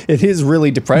 it is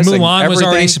really depressing. Mulan was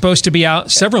already supposed to be out.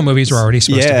 Several movies were already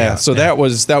supposed to be out. So that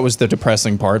was the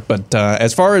depressing part. But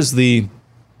as far as the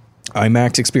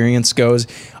IMAX experience goes,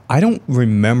 I don't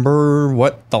remember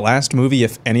what the last movie,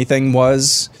 if anything,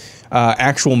 was.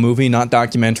 Actual movie, not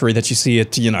documentary that you see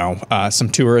at, some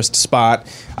tourist spot.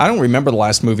 I don't remember the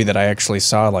last movie that I actually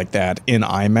saw like that in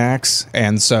IMAX.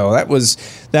 And so that was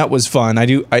fun. I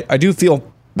do feel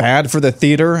bad for the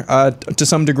theater to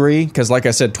some degree, because like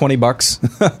I said, $20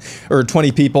 or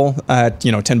 20 people at,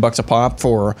 $10 a pop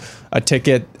for a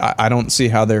ticket. I don't see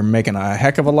how they're making a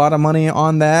heck of a lot of money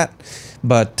on that.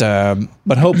 But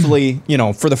hopefully,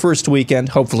 for the first weekend,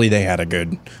 hopefully they had a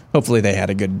good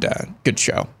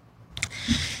show.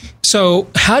 So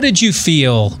how did you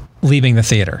feel leaving the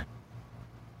theater?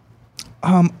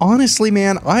 Honestly,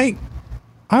 man, I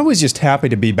was just happy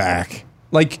to be back.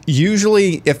 Like,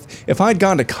 usually if I'd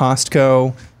gone to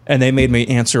Costco and they made me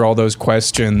answer all those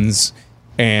questions,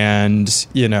 and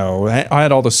I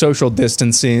had all the social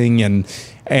distancing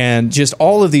and just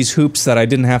all of these hoops that I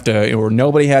didn't have to, or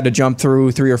nobody had to jump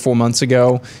through 3 or 4 months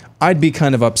ago, I'd be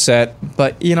kind of upset.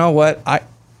 But you know what?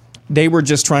 they were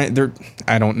just trying.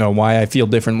 I don't know why I feel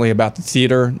differently about the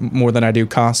theater more than I do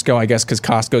Costco. I guess because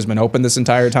Costco's been open this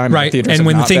entire time, right? And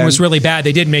when the thing was really bad,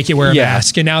 they did make you wear a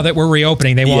mask. And now that we're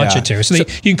reopening, they want you to. So you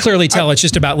can clearly tell it's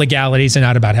just about legalities and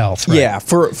not about health. Right? Yeah.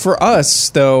 For us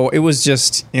though, it was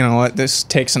just this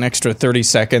takes an extra 30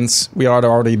 seconds. We had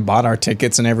already bought our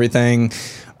tickets and everything.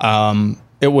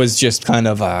 It was just kind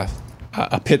of a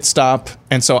pit stop,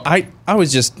 and so I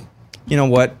was just,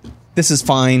 what, this is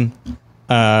fine.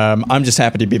 I'm just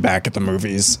happy to be back at the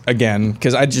movies again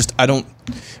because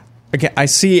I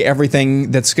see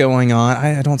everything that's going on.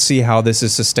 I don't see how this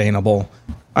is sustainable.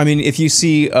 I mean, if you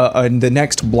see the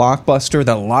next blockbuster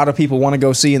that a lot of people want to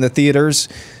go see in the theaters,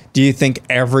 do you think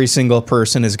every single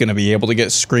person is going to be able to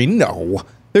get screened? No.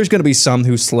 There's going to be some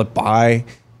who slip by.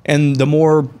 And the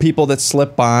more people that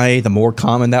slip by, the more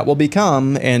common that will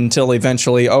become until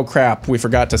eventually, oh crap, we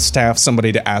forgot to staff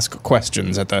somebody to ask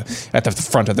questions at the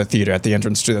front of the theater, at the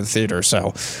entrance to the theater.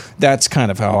 So that's kind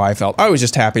of how I felt. I was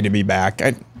just happy to be back.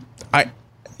 I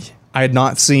had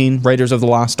not seen Raiders of the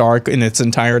Lost Ark in its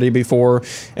entirety before,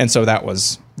 and so that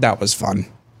was fun.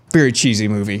 Very cheesy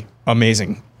movie.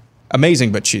 Amazing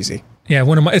but cheesy. Yeah,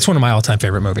 it's one of my all-time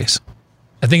favorite movies.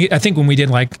 I think when we did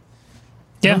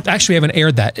actually, we haven't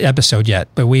aired that episode yet,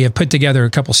 but we have put together a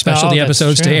couple specialty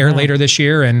episodes to air later this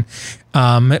year, and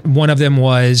one of them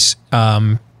was my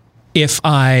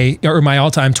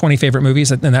all-time 20 favorite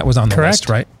movies, and that was on the list,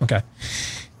 right? Okay.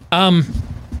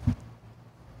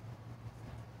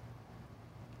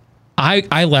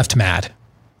 I left mad.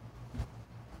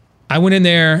 I went in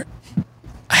there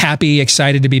happy,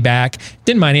 excited to be back.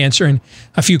 Didn't mind answering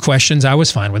a few questions. I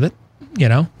was fine with it.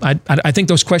 I think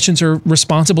those questions are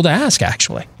responsible to ask,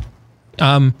 actually.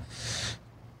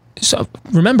 So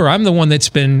remember, I'm the one that's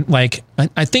been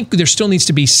I think there still needs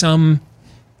to be some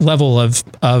level of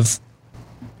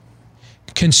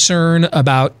concern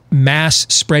about mass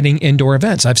spreading indoor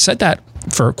events. I've said that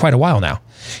for quite a while now.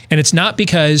 And it's not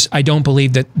because I don't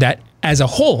believe that as a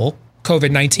whole,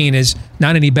 COVID-19 is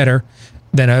not any better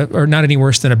or not any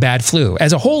worse than a bad flu.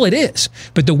 As a whole, it is.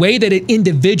 But the way that it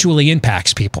individually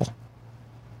impacts people.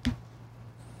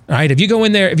 All right, if you go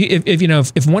in there,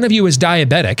 if one of you is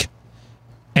diabetic,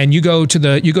 and you go to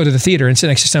the theater and sit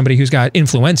next to somebody who's got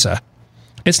influenza,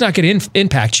 it's not going to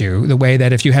impact you the way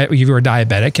that if you were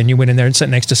diabetic and you went in there and sat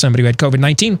next to somebody who had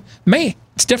COVID-19.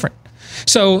 It's different.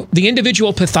 So the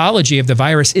individual pathology of the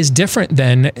virus is different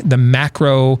than the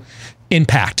macro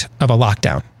impact of a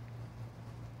lockdown.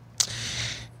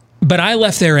 But I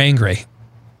left there angry,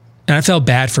 and I felt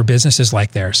bad for businesses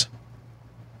like theirs.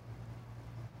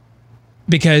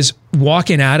 Because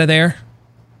walking out of there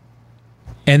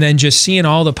and then just seeing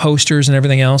all the posters and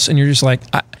everything else, and you're just like,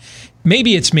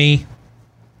 maybe it's me.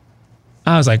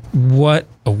 I was like, what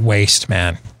a waste,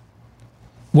 man.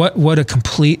 What a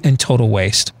complete and total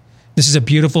waste. This is a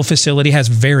beautiful facility, has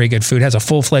very good food, has a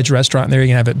full-fledged restaurant in there. You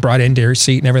can have it brought into your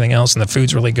seat and everything else, and the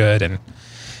food's really good. And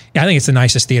I think it's the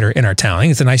nicest theater in our town. I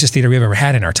think it's the nicest theater we've ever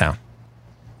had in our town.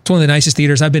 It's one of the nicest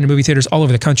theaters. I've been to movie theaters all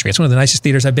over the country. It's one of the nicest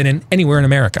theaters I've been in anywhere in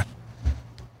America.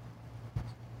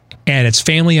 And it's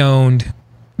family owned.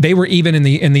 They were even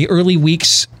in the early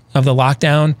weeks of the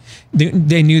lockdown,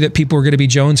 they knew that people were going to be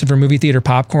jonesing for movie theater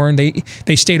popcorn.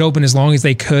 They stayed open as long as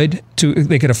they could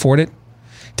afford it,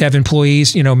 to have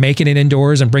employees, making it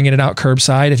indoors and bringing it out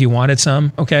curbside if you wanted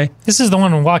some. Okay. This is the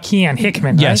one with Joaquin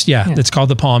Hickman, right? Yes. Yeah. It's called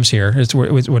The Palms here. It's what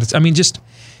it's,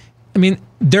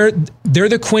 they're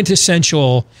the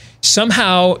quintessential,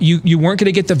 somehow you weren't going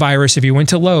to get the virus if you went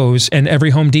to Lowe's and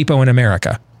every Home Depot in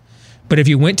America. But if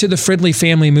you went to the Fridley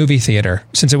Family Movie Theater,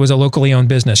 since it was a locally owned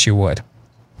business, you would.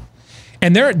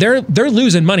 And they're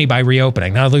losing money by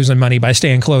reopening, not losing money by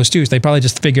staying closed too. So they probably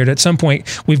just figured at some point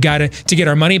we've got to get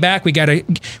our money back. We got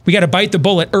to bite the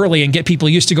bullet early and get people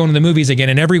used to going to the movies again.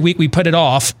 And every week we put it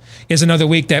off is another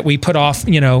week that we put off,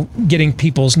 getting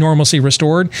people's normalcy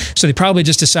restored. So they probably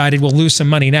just decided we'll lose some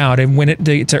money now to win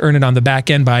it, to earn it on the back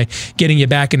end by getting you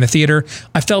back in the theater.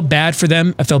 I felt bad for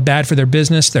them. I felt bad for their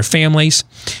business, their families,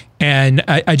 and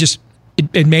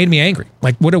It made me angry.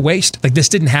 Like, what a waste. Like, this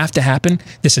didn't have to happen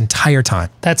this entire time.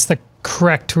 That's the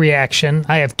correct reaction.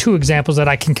 I have two examples that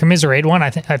I can commiserate. One,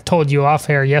 I've told you off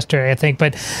air yesterday, I think.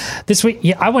 But this week,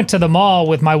 I went to the mall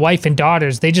with my wife and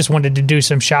daughters. They just wanted to do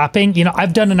some shopping.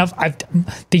 I've done enough.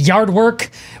 The yard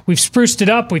work, we've spruced it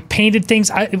up. We've painted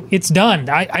things. It's done.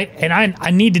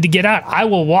 I needed to get out. I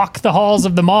will walk the halls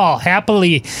of the mall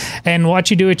happily and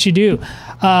watch you do what you do.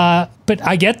 But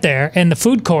I get there, and the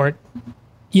food court,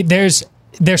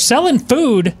 they're selling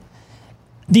food.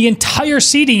 The entire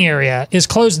seating area is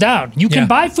closed down. You can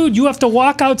buy food. You have to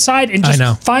walk outside and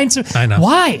just find some. I know.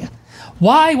 Why?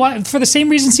 Why? Why? For the same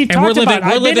reason Steve talked about.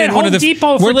 We're living in one of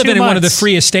the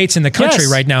freest states in the country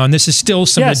right now, and this is still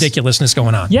some ridiculousness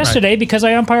going on. Yesterday, because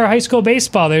I umpire high school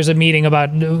baseball, there's a meeting about,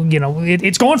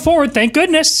 it's going forward. Thank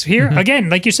goodness. Here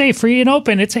again, like you say, free and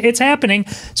open. It's happening.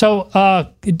 So,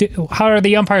 how are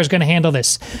the umpires going to handle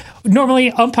this?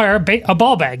 Normally, umpire a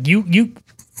ball bag. You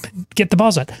get the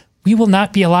balls out. We will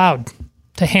not be allowed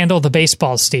to handle the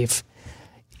baseballs, Steve.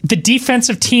 The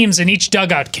defensive teams in each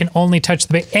dugout can only touch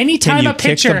the ball. Anytime a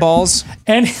pitcher kick the balls,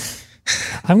 and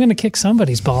I'm going to kick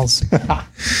somebody's balls.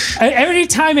 Every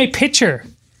time a pitcher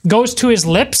goes to his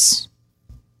lips,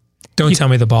 don't tell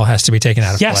me the ball has to be taken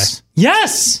out of play.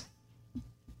 Yes.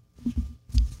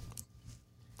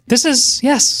 This is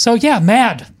So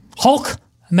mad. Hulk,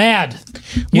 mad.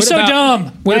 You're so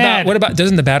dumb. What about?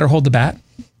 Doesn't the batter hold the bat?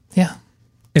 Yeah.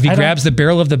 If he grabs the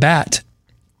barrel of the bat,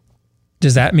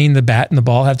 does that mean the bat and the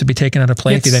ball have to be taken out of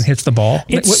play if he then hits the ball?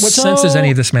 What sense does any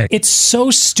of this make? It's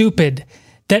so stupid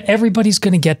that everybody's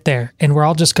going to get there, and we're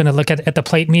all just going to look at the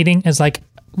plate meeting as like,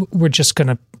 we're just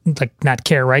going to not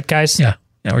care, right, guys? Yeah,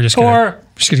 we're just going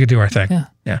to do our thing.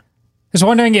 Yeah. I was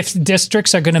wondering if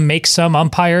districts are going to make some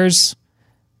umpires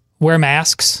wear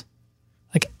masks.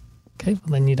 Like, okay,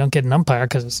 well then you don't get an umpire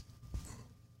because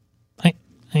I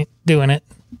ain't doing it.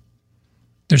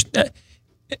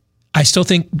 I still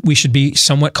think we should be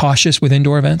somewhat cautious with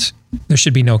indoor events. There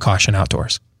should be no caution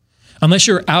outdoors. Unless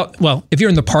you're out, if you're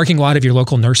in the parking lot of your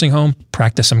local nursing home,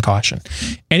 practice some caution.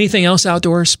 Anything else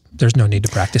outdoors, there's no need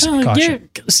to practice caution.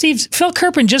 Steve, Phil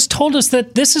Kerpen just told us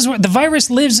that this is where the virus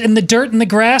lives, in the dirt and the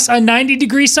grass on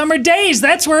 90-degree summer days.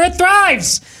 That's where it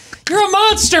thrives. You're a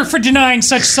monster for denying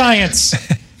such science.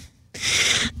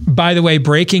 By the way,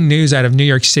 breaking news out of New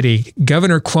York City.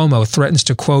 Governor Cuomo threatens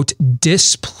to, quote,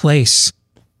 displace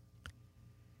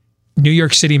New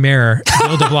York City Mayor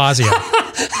Bill de Blasio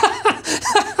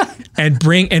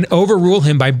and overrule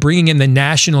him by bringing in the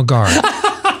National Guard,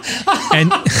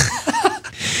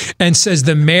 and says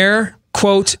the mayor,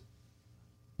 quote,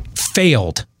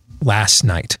 failed last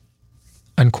night,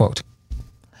 unquote.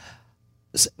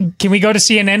 Can we go to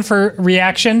CNN for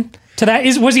reaction to that?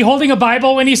 Was he holding a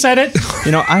Bible when he said it?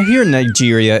 I hear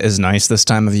Nigeria is nice this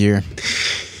time of year.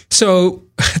 So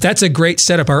that's a great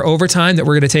setup. Our overtime that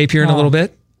we're going to tape here in a little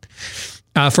bit.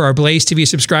 For our Blaze TV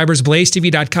subscribers,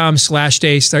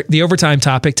 blazetv.com/days. The overtime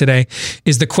topic today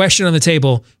is the question on the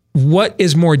table: what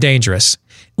is more dangerous,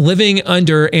 living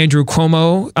under Andrew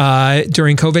Cuomo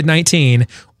during COVID-19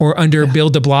 or under Bill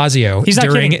de Blasio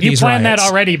during these riots? You planned that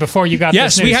already before you got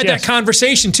this news. We had that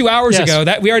conversation 2 hours ago.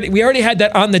 That we already had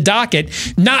that on the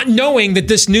docket, not knowing that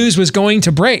this news was going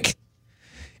to break.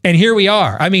 And here we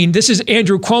are. I mean, this is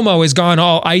Andrew Cuomo has gone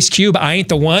all Ice Cube, I ain't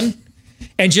the one,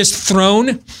 and just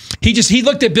thrown. He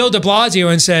looked at Bill de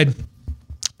Blasio and said,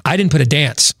 I didn't put a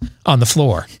dance on the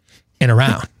floor and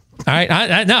around. All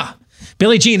right? No.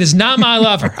 Billie Jean is not my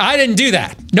lover. I didn't do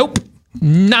that. Nope.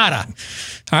 Nada.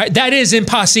 All right? That is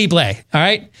impossible. All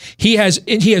right? He has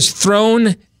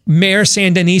thrown Mayor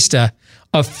Sandinista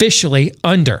officially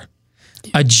under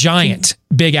a giant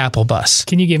Big Apple bus.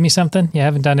 Can you give me something? You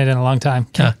haven't done it in a long time.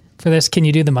 For this, can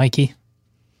you do the Mikey?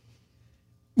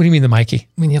 What do you mean the Mikey?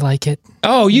 I mean, you like it.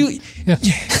 Oh, you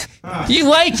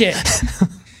like it.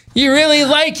 You really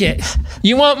like it.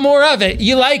 You want more of it.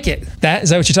 You like it. Is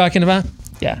that what you're talking about?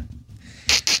 Yeah.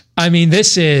 I mean,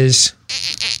 this is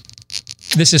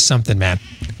something, man.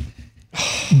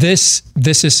 This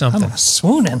is something. I'm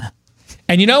swooning.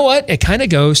 And you know what? It kind of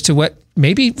goes to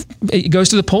maybe it goes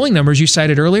to the polling numbers you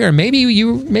cited earlier. And maybe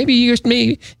you need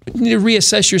to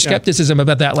reassess your skepticism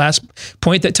about that last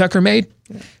point that Tucker made,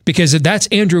 because that's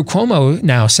Andrew Cuomo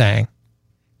now saying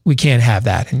we can't have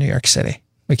that in New York City.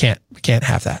 We can't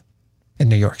have that in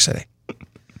New York City.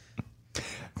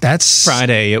 That's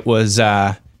Friday. It was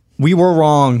we were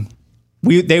wrong.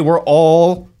 They were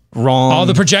all wrong. All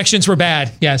the projections were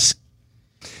bad. Yes.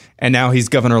 And now he's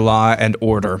governor law and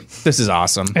order. This is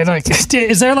awesome.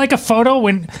 Is there like a photo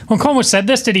when Cuomo said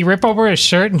this? Did he rip over his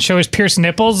shirt and show his pierced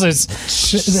nipples? This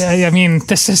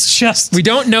is just. We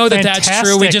don't know that fantastic. That's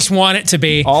true. We just want it to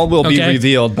be. All will be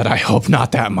revealed, but I hope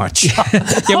not that much.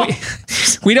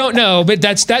 We don't know, but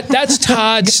that's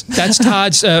Todd's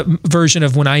version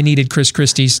of when I needed Chris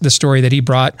Christie's, the story that he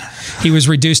brought. He was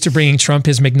reduced to bringing Trump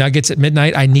his McNuggets at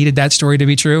midnight. I needed that story to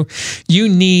be true. You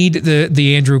need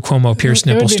the Andrew Cuomo pierced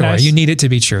nipple story. Nice. You need it to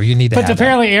be true. You need to. But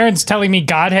apparently, Aaron's telling me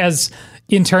God has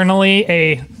internally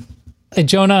a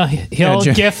Jonah Hill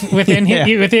gif within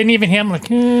him, within even him. Like,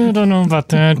 I don't know about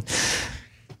that.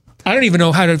 I don't even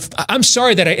know how to. I'm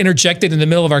sorry that I interjected in the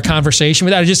middle of our conversation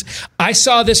with that. I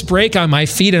saw this break on my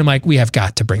feed and I'm like, we have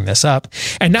got to bring this up.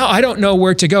 And now I don't know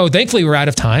where to go. Thankfully, we're out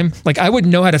of time. Like, I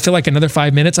wouldn't know how to fill like another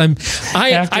 5 minutes.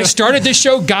 I started this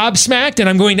show gobsmacked and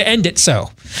I'm going to end it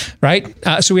so. Right?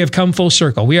 So we have come full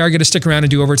circle. We are going to stick around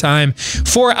and do overtime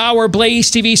for our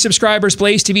Blaze TV subscribers,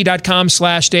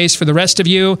 blazetv.com/days. For the rest of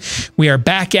you, we are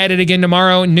back at it again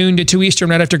tomorrow, noon to 2 Eastern,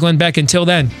 right after Glenn Beck. Until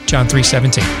then, John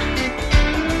 3:17.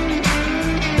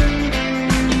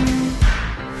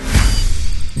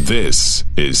 This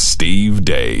is Steve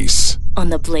Deace on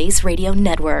the Blaze Radio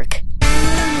Network.